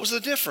 What was the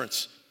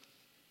difference?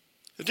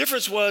 The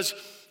difference was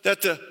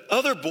that the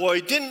other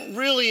boy didn't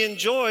really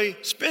enjoy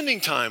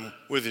spending time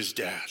with his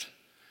dad.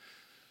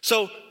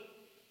 So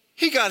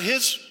he got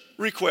his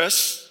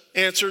requests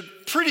answered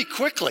pretty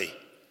quickly.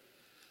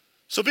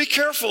 So be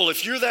careful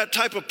if you're that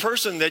type of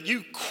person that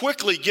you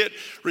quickly get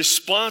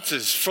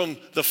responses from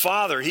the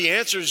Father. He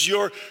answers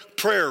your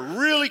prayer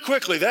really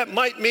quickly. That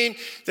might mean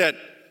that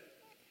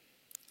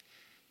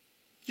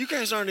you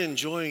guys aren't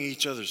enjoying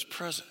each other's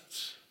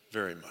presence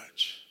very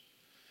much.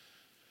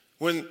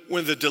 When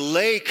the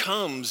delay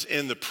comes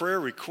in the prayer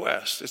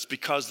request, it's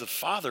because the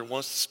Father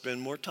wants to spend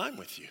more time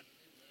with you.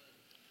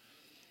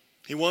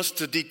 He wants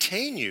to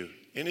detain you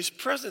in his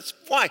presence.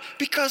 Why?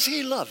 Because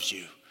he loves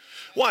you.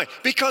 Why?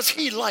 Because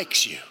he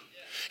likes you.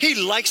 He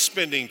likes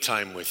spending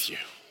time with you.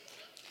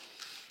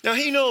 Now,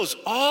 he knows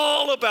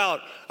all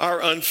about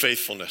our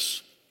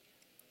unfaithfulness.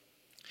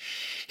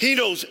 He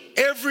knows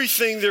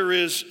everything there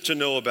is to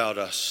know about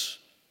us.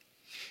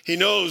 He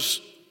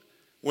knows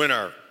when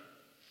our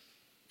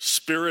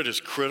spirit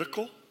is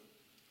critical.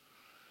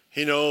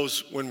 He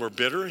knows when we're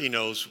bitter. He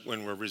knows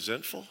when we're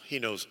resentful. He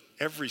knows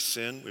every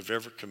sin we've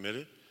ever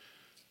committed.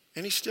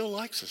 And he still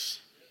likes us.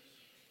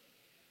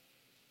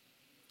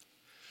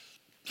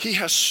 He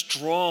has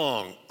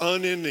strong,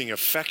 unending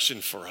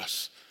affection for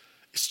us.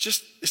 It's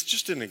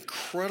just an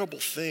incredible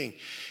thing.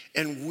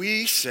 And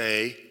we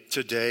say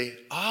today,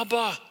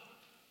 Abba,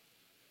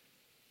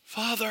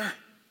 Father.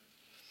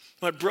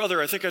 My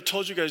brother, I think I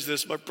told you guys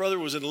this, my brother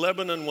was in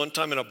Lebanon one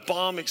time and a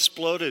bomb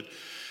exploded.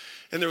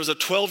 And there was a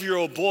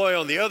 12-year-old boy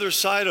on the other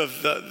side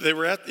of they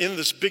were in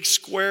this big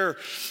square,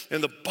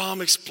 and the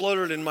bomb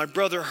exploded, and my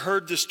brother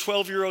heard this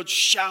 12-year-old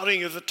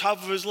shouting at the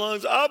top of his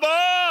lungs,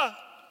 Abba!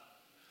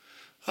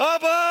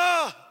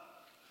 Abba!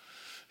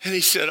 And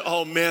he said,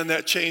 oh man,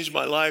 that changed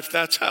my life.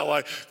 That's how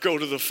I go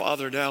to the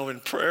Father now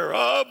in prayer.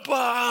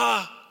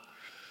 Abba!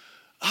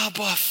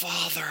 Abba,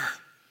 Father.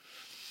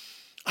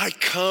 I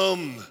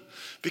come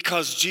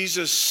because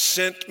Jesus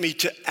sent me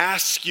to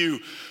ask you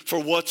for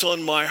what's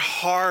on my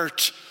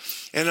heart.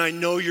 And I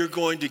know you're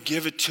going to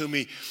give it to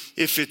me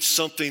if it's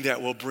something that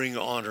will bring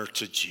honor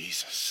to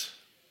Jesus.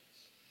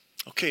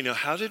 Okay, now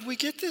how did we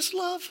get this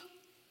love?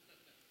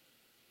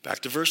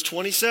 Back to verse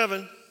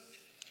 27.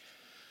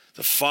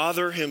 The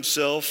Father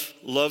himself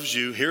loves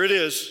you. Here it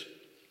is,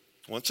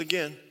 once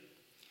again.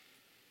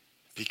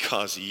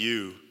 Because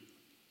you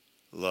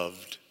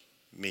loved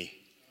me,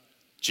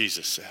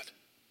 Jesus said.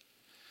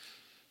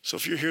 So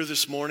if you're here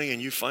this morning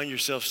and you find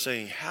yourself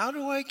saying, how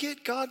do I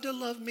get God to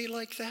love me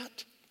like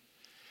that?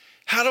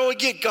 How do I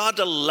get God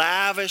to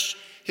lavish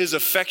his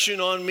affection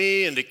on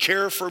me and to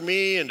care for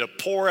me and to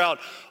pour out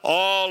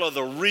all of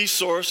the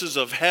resources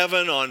of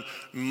heaven on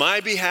my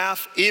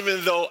behalf,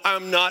 even though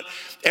I'm not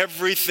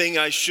everything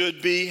I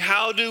should be?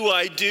 How do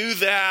I do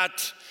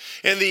that?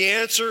 And the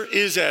answer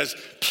is as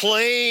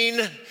plain,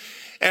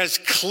 as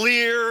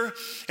clear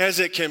as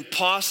it can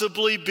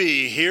possibly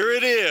be. Here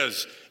it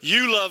is.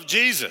 You love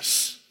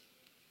Jesus.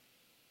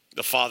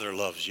 The Father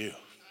loves you.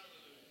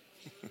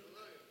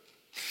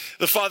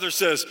 The Father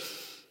says,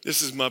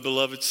 this is my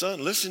beloved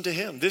Son. Listen to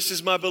him. This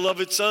is my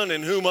beloved Son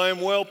in whom I am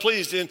well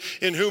pleased,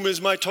 in whom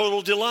is my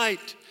total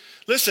delight.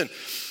 Listen,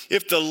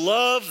 if you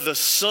love the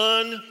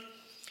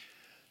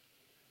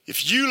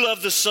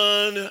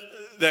Son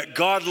that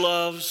God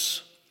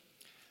loves,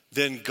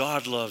 then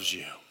God loves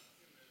you.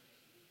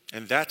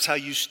 And that's how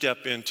you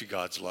step into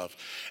God's love.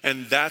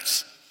 And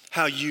that's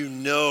how you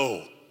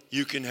know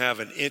you can have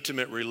an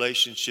intimate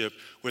relationship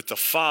with the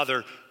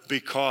Father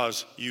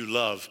because you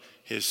love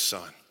his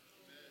Son.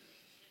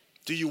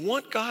 Do you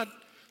want God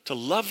to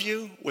love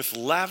you with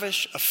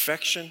lavish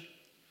affection?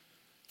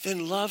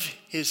 Then love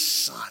his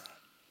Son.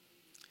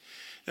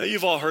 Now,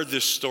 you've all heard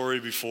this story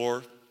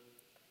before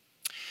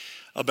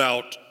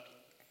about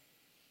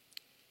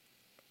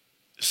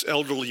this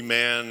elderly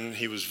man.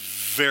 He was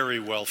very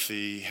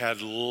wealthy,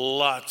 had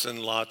lots and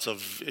lots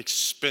of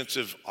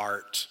expensive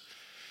art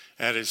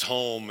at his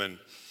home, and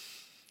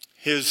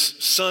his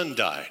son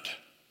died.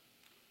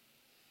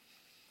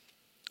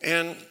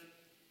 And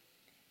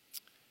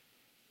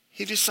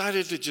he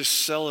decided to just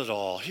sell it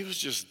all. He was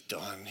just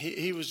done.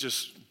 He was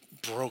just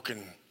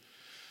broken.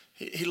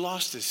 He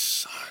lost his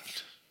son.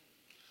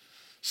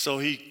 So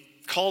he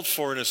called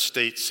for an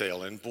estate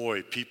sale, and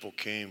boy, people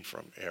came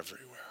from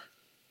everywhere.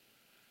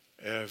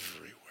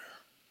 Everywhere.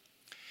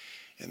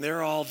 And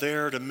they're all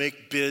there to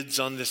make bids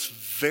on this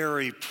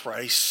very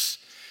pricey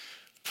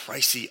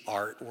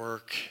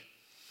artwork.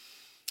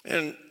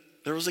 And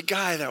there was a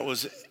guy that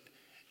was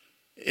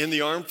in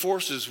the armed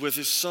forces with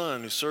his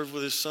son, who served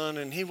with his son,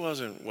 and he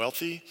wasn't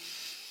wealthy.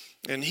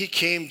 And he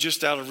came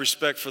just out of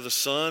respect for the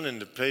son and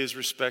to pay his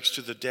respects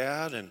to the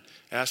dad and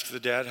ask the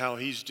dad how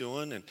he's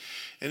doing.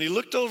 And he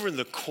looked over in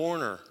the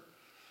corner,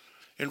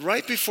 and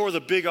right before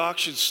the big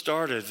auction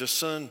started, the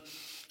son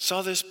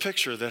saw this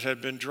picture that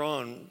had been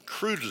drawn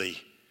crudely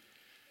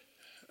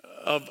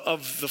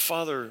of the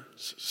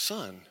father's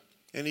son.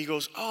 And he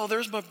goes, oh,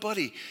 there's my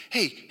buddy.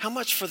 Hey, how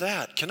much for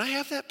that? Can I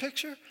have that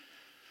picture?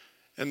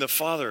 And the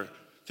father,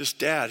 this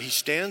dad, he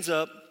stands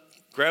up,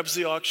 grabs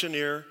the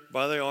auctioneer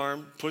by the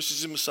arm,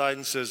 pushes him aside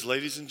and says,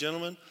 ladies and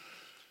gentlemen,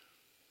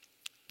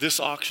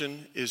 this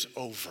auction is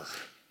over.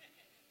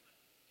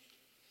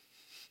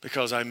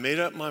 Because I made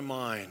up my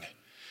mind,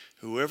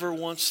 whoever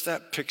wants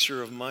that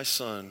picture of my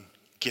son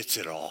gets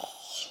it all.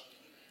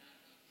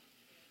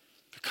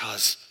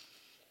 Because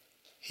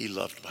he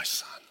loved my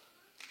son.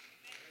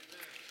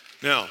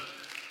 Now,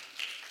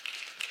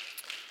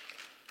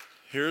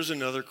 here's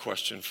another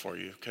question for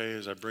you, okay,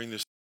 as I bring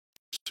this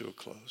to a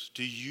close.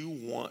 Do you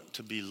want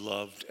to be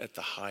loved at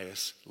the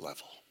highest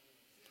level?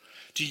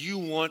 Do you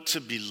want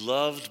to be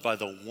loved by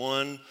the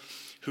one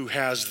who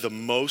has the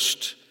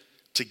most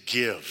to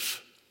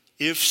give?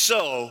 If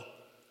so,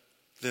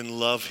 then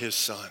love his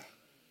son.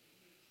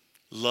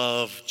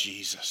 Love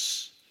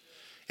Jesus.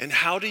 And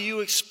how do you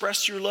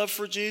express your love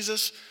for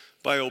Jesus?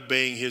 By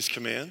obeying his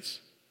commands.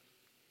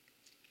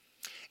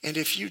 And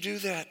if you do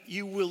that,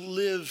 you will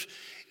live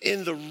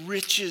in the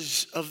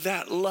riches of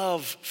that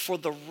love for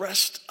the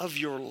rest of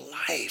your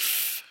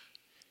life.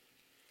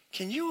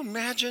 Can you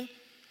imagine?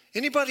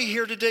 Anybody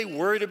here today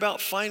worried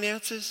about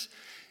finances?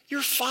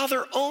 Your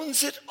Father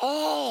owns it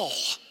all.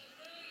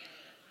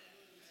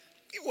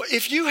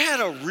 If you had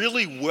a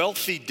really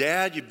wealthy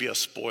dad, you'd be a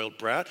spoiled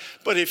brat.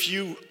 But if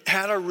you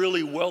had a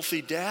really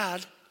wealthy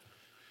dad,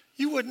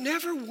 you would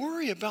never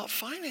worry about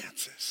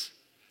finances.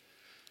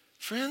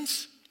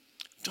 Friends,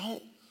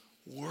 don't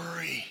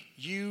worry.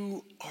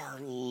 You are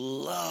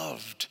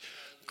loved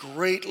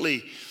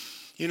greatly.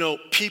 You know,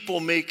 people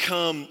may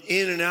come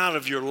in and out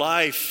of your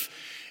life,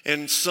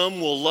 and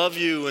some will love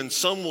you and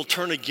some will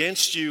turn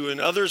against you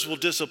and others will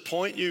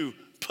disappoint you,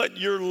 but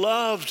you're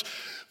loved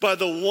by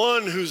the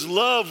one whose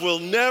love will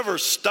never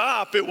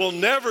stop. It will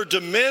never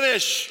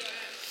diminish.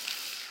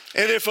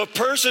 And if a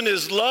person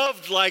is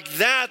loved like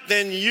that,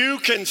 then you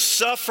can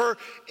suffer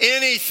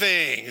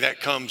anything that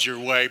comes your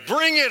way.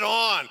 Bring it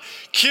on.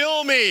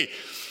 Kill me.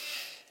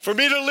 For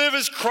me to live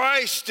is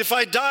Christ. If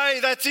I die,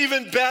 that's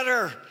even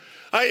better.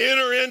 I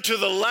enter into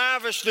the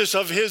lavishness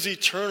of his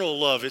eternal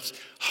love. It's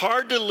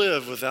hard to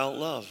live without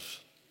love.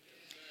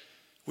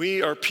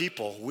 We are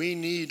people. We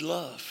need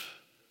love.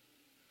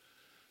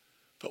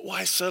 But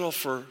why settle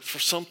for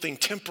something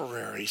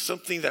temporary,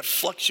 something that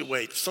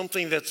fluctuates,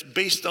 something that's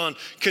based on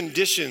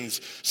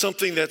conditions,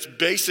 something that's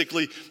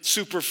basically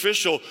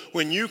superficial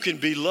when you can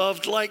be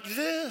loved like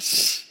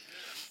this?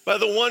 By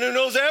the one who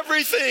knows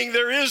everything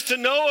there is to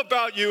know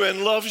about you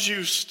and loves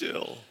you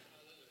still.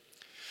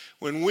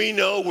 When we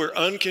know we're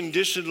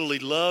unconditionally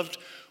loved,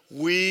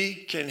 we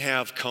can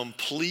have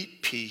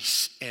complete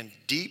peace and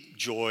deep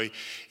joy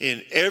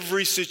in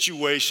every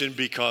situation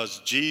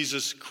because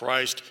Jesus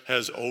Christ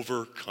has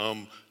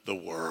overcome the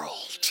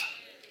world.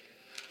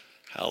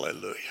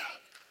 Hallelujah.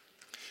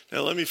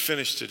 Now let me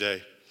finish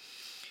today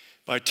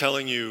by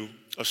telling you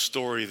a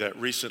story that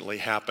recently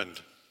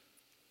happened.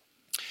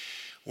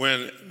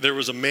 When there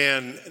was a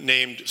man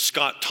named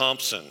Scott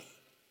Thompson,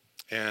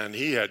 and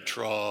he had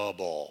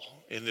trouble.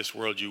 In this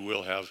world you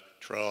will have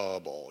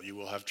trouble. You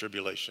will have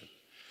tribulation.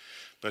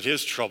 but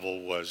his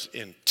trouble was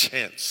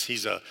intense.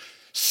 He's a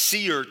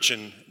sea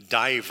urchin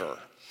diver.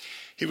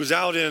 He was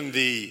out in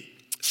the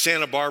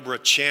Santa Barbara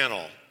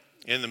Channel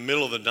in the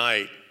middle of the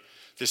night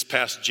this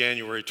past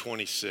January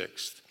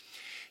 26th.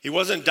 He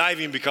wasn't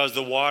diving because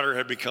the water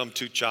had become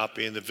too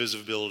choppy and the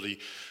visibility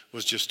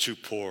was just too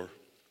poor.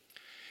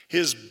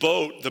 His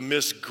boat, the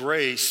Miss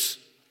Grace,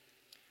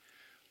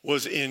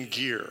 was in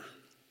gear.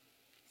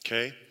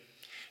 Okay?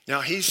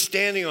 Now he's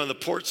standing on the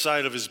port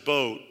side of his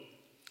boat,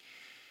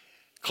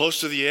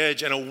 close to the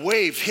edge, and a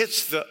wave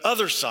hits the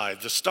other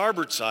side, the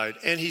starboard side,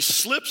 and he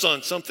slips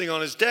on something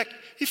on his deck.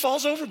 He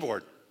falls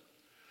overboard.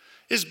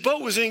 His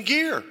boat was in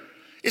gear.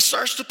 It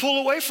starts to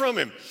pull away from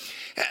him.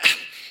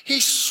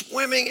 He's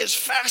swimming as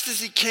fast as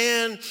he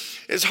can,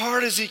 as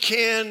hard as he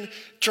can,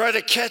 try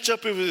to catch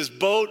up with his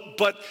boat,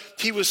 but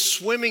he was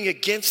swimming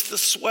against the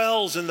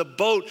swells, and the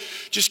boat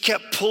just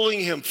kept pulling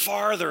him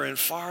farther and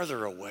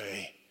farther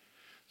away.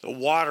 The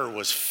water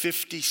was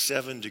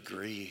 57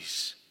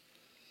 degrees.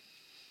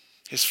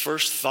 His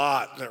first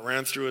thought that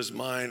ran through his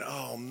mind,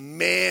 oh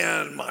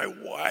man, my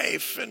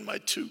wife and my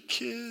 2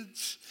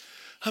 kids.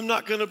 I'm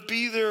not going to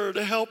be there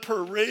to help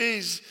her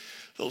raise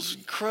those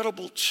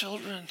incredible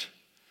children.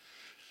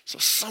 So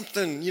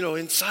something,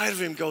 inside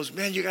of him goes,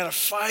 man, you got to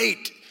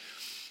fight.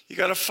 You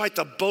got to fight.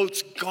 The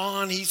boat's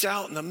gone. He's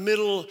out in the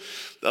middle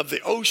of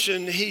the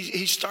ocean.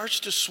 He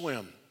starts to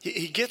swim.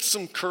 He gets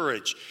some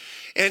courage.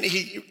 And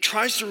he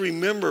tries to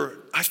remember,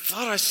 I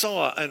thought I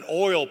saw an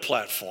oil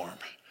platform.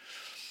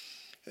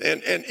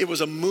 And it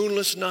was a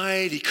moonless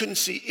night. He couldn't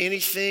see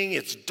anything.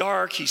 It's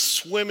dark. He's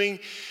swimming.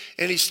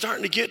 And he's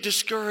starting to get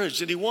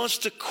discouraged. And he wants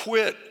to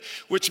quit,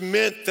 which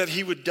meant that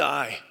he would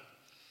die.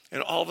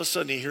 And all of a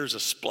sudden he hears a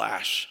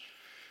splash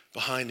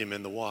behind him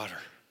in the water.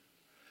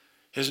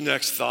 His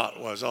next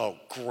thought was, oh,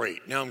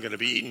 great. Now I'm going to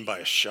be eaten by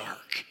a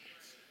shark.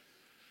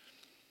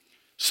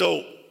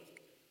 So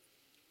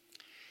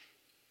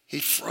he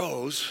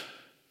froze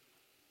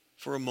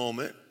for a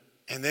moment.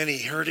 And then he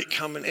heard it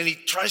coming, and he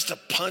tries to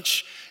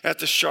punch at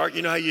the shark.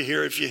 You know how you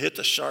hear if you hit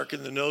the shark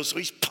in the nose? So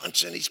he's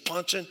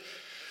punching.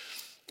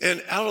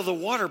 And out of the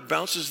water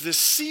bounces this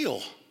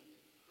seal.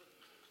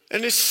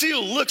 And this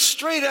seal looks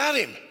straight at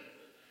him.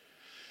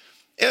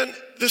 And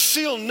the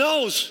seal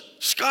knows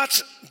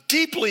Scott's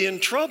deeply in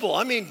trouble.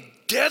 I mean,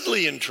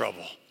 deadly in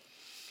trouble.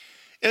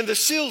 And the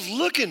seal's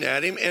looking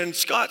at him, and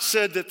Scott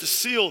said that the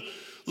seal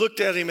looked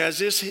at him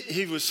as if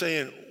he was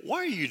saying, why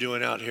are you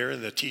doing out here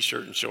in the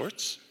t-shirt and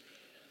shorts?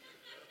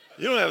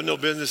 You don't have no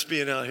business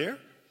being out here.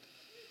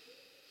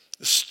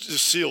 The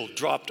seal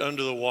dropped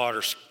under the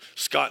water.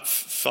 Scott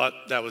thought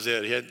that was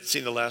it. He hadn't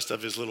seen the last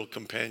of his little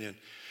companion.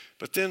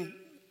 But then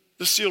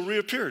the seal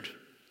reappeared.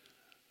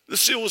 The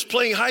seal was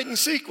playing hide and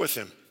seek with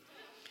him.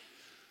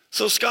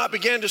 So Scott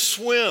began to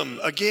swim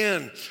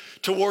again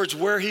towards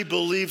where he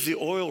believed the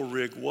oil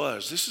rig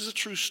was. This is a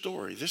true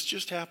story. This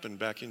just happened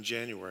back in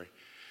January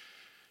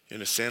in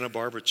the Santa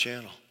Barbara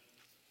Channel.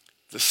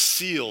 The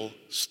seal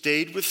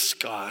stayed with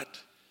Scott,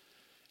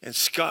 and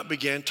Scott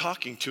began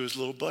talking to his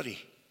little buddy.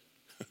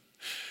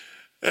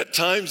 At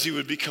times he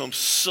would become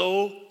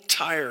so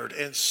tired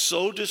and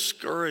so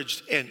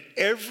discouraged, and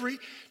every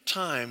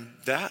time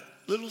that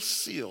little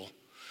seal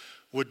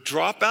would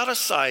drop out of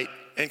sight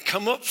and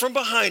come up from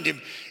behind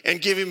him and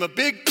give him a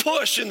big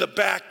push in the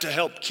back to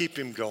help keep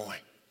him going.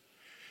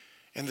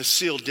 And the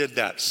seal did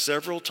that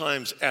several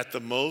times at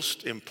the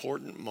most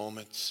important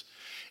moments.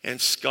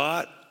 And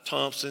Scott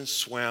Thompson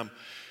swam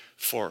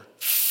for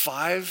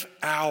 5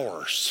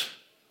 hours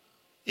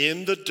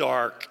in the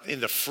dark, in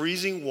the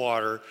freezing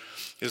water.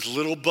 His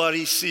little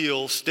buddy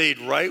seal stayed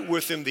right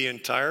with him the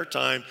entire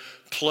time,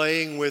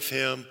 playing with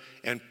him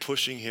and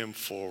pushing him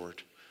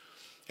forward.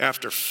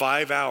 After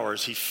 5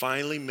 hours, he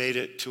finally made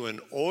it to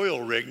an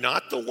oil rig,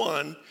 not the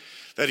one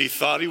that he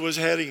thought he was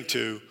heading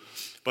to,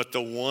 but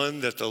the one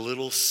that the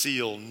little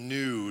seal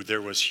knew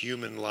there was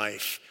human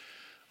life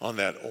on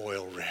that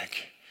oil rig.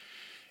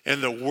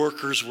 And the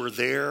workers were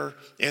there,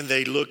 and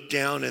they look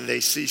down and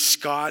they see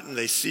Scott and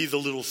they see the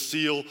little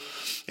seal,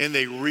 and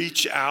they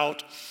reach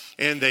out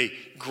and they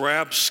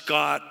grab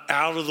Scott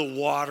out of the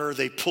water.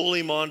 They pull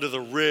him onto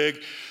the rig.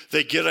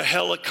 They get a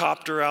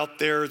helicopter out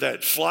there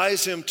that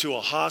flies him to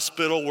a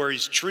hospital where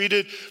he's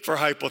treated for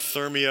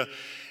hypothermia.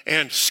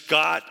 And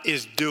Scott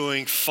is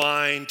doing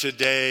fine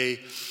today,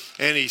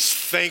 and he's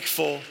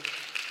thankful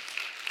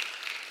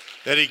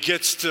that he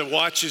gets to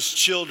watch his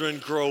children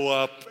grow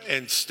up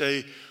and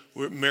stay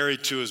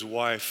married to his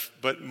wife.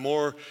 But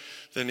more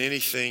than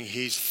anything,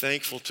 he's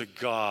thankful to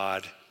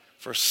God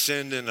for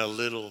sending a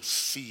little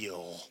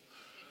seal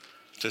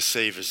to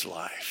save his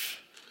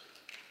life.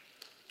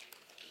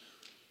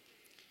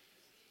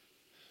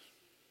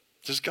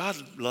 Does God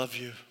love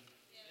you?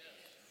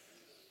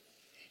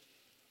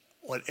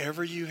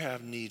 Whatever you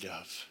have need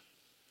of,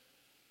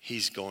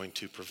 he's going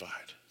to provide.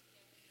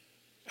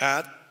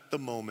 At the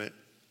moment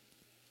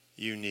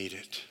you need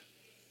it.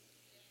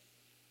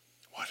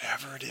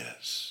 Whatever it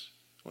is.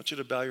 I want you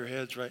to bow your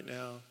heads right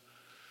now.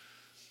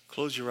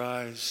 Close your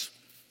eyes.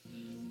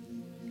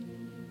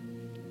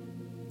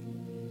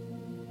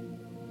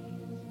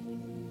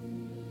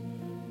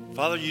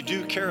 Father, you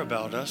do care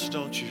about us,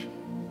 don't you?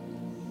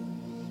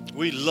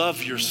 We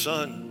love your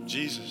Son,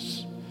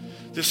 Jesus.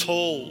 This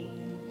whole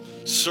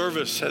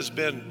service has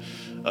been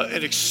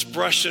an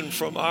expression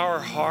from our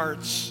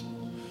hearts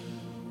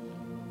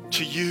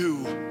to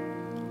you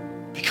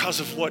because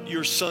of what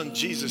your Son,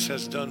 Jesus,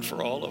 has done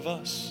for all of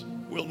us.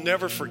 We'll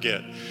never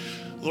forget.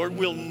 Lord,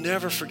 we'll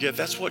never forget.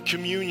 That's what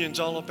communion's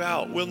all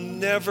about. We'll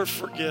never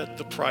forget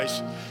the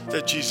price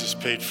that Jesus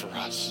paid for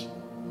us.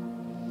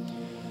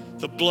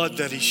 The blood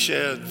that he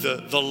shed,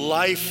 the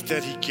life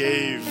that he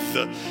gave,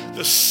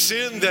 the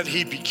sin that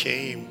he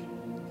became,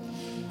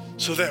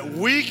 so that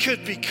we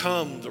could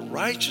become the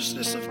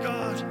righteousness of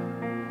God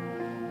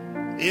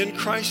in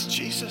Christ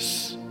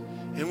Jesus.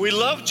 And we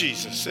love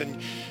Jesus.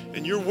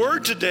 And your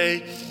word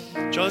today,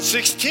 John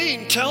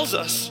 16, tells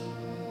us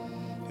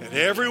that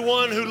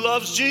everyone who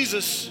loves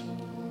Jesus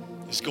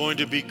is going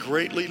to be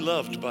greatly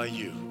loved by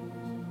you.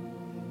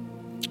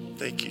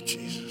 Thank you,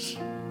 Jesus.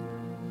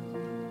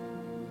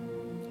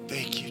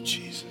 Thank you,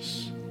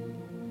 Jesus.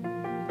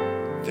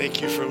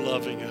 Thank you for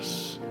loving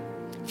us.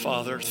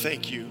 Father,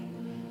 thank you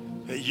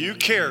that you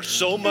care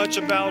so much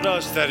about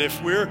us that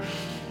if we're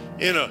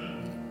in a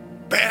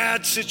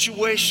bad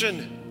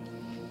situation,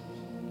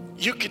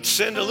 you could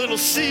send a little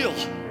seal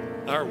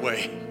our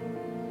way.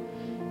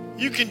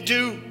 You can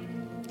do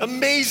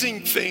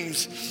amazing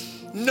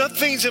things.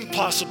 Nothing's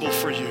impossible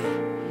for you.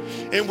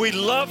 And we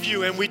love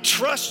you and we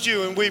trust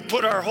you and we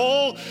put our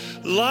whole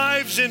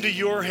lives into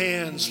your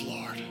hands, Lord.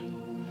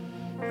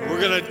 We're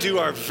going to do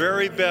our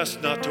very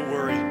best not to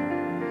worry.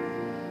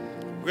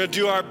 We're going to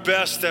do our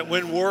best that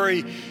when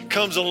worry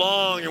comes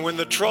along and when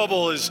the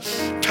trouble is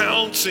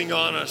pouncing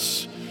on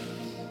us,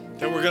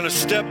 that we're going to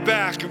step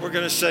back and we're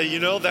going to say, you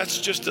know, that's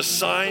just a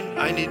sign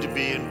I need to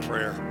be in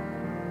prayer.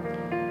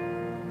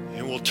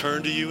 And we'll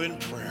turn to you in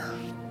prayer.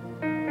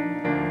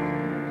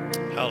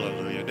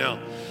 Hallelujah. Now,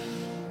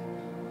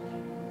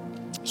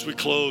 as we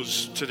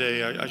close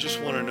today, I just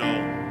want to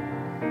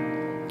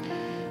know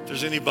if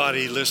there's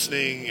anybody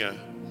listening,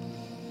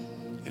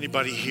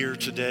 anybody here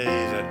today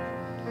that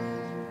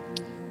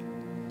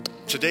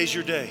today's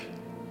your day.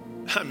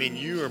 I mean,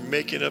 you are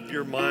making up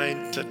your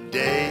mind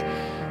today.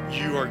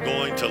 You are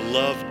going to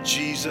love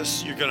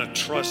Jesus. You're going to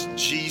trust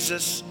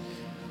Jesus.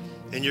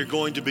 And you're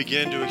going to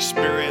begin to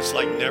experience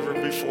like never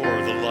before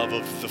the love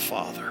of the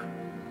Father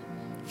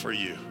for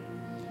you.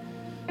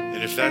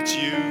 And if that's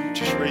you,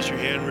 just raise your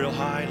hand real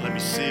high. Let me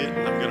see it.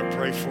 I'm going to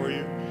pray for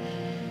you.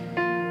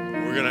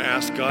 We're going to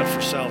ask God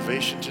for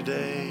salvation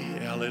today.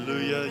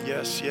 Hallelujah.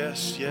 Yes,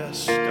 yes,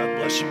 yes. God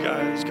bless you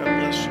guys. God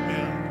bless you,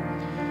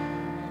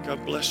 man.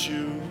 God bless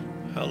you.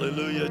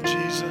 Hallelujah,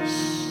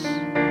 Jesus.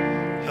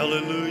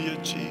 Hallelujah,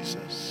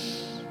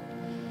 Jesus.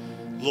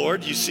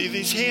 Lord, you see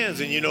these hands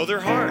and you know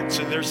their hearts,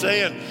 and they're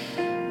saying,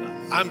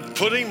 I'm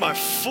putting my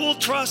full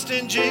trust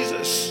in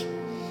Jesus,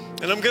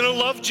 and I'm going to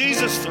love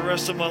Jesus the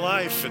rest of my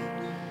life,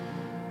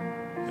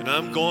 and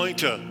I'm going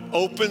to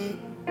open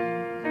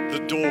the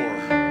door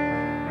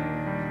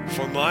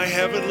for my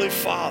Heavenly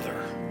Father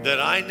that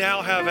I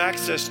now have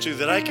access to,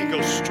 that I can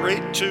go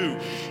straight to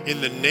in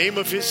the name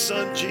of His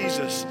Son,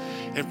 Jesus,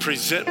 and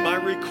present my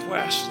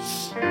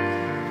requests.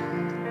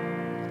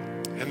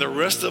 And the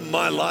rest of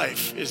my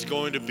life is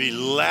going to be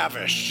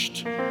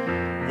lavished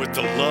with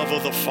the love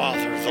of the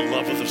Father, the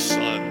love of the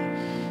Son,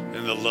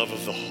 and the love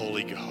of the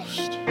Holy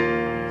Ghost.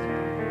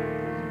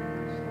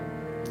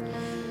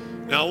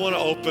 Now I want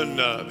to open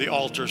the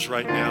altars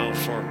right now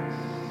for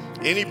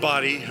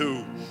anybody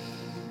who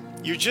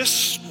you're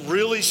just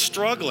really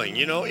struggling.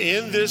 You know,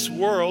 in this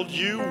world,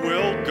 you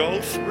will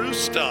go through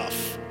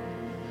stuff.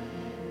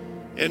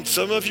 And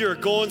some of you are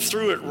going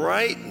through it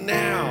right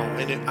now.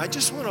 And I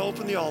just want to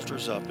open the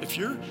altars up. If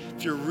you're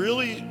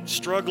really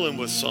struggling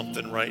with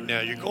something right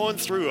now, you're going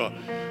through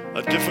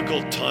a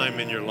difficult time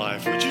in your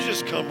life, would you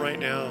just come right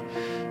now,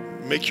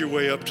 make your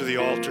way up to the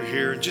altar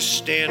here, and just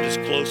stand as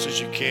close as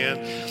you can,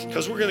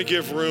 because we're going to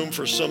give room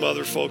for some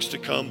other folks to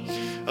come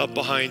up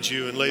behind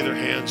you and lay their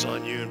hands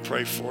on you and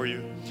pray for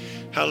you.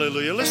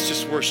 Hallelujah. Let's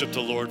just worship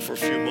the Lord for a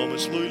few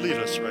moments. Louis, lead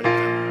us right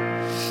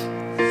now.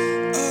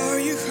 Are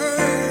you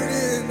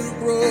hurting or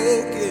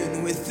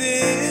broken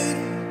within?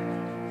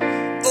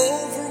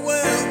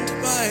 Overwhelmed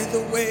by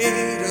the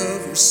weight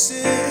of your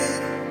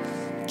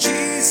sin?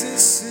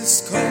 Jesus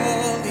is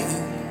calling.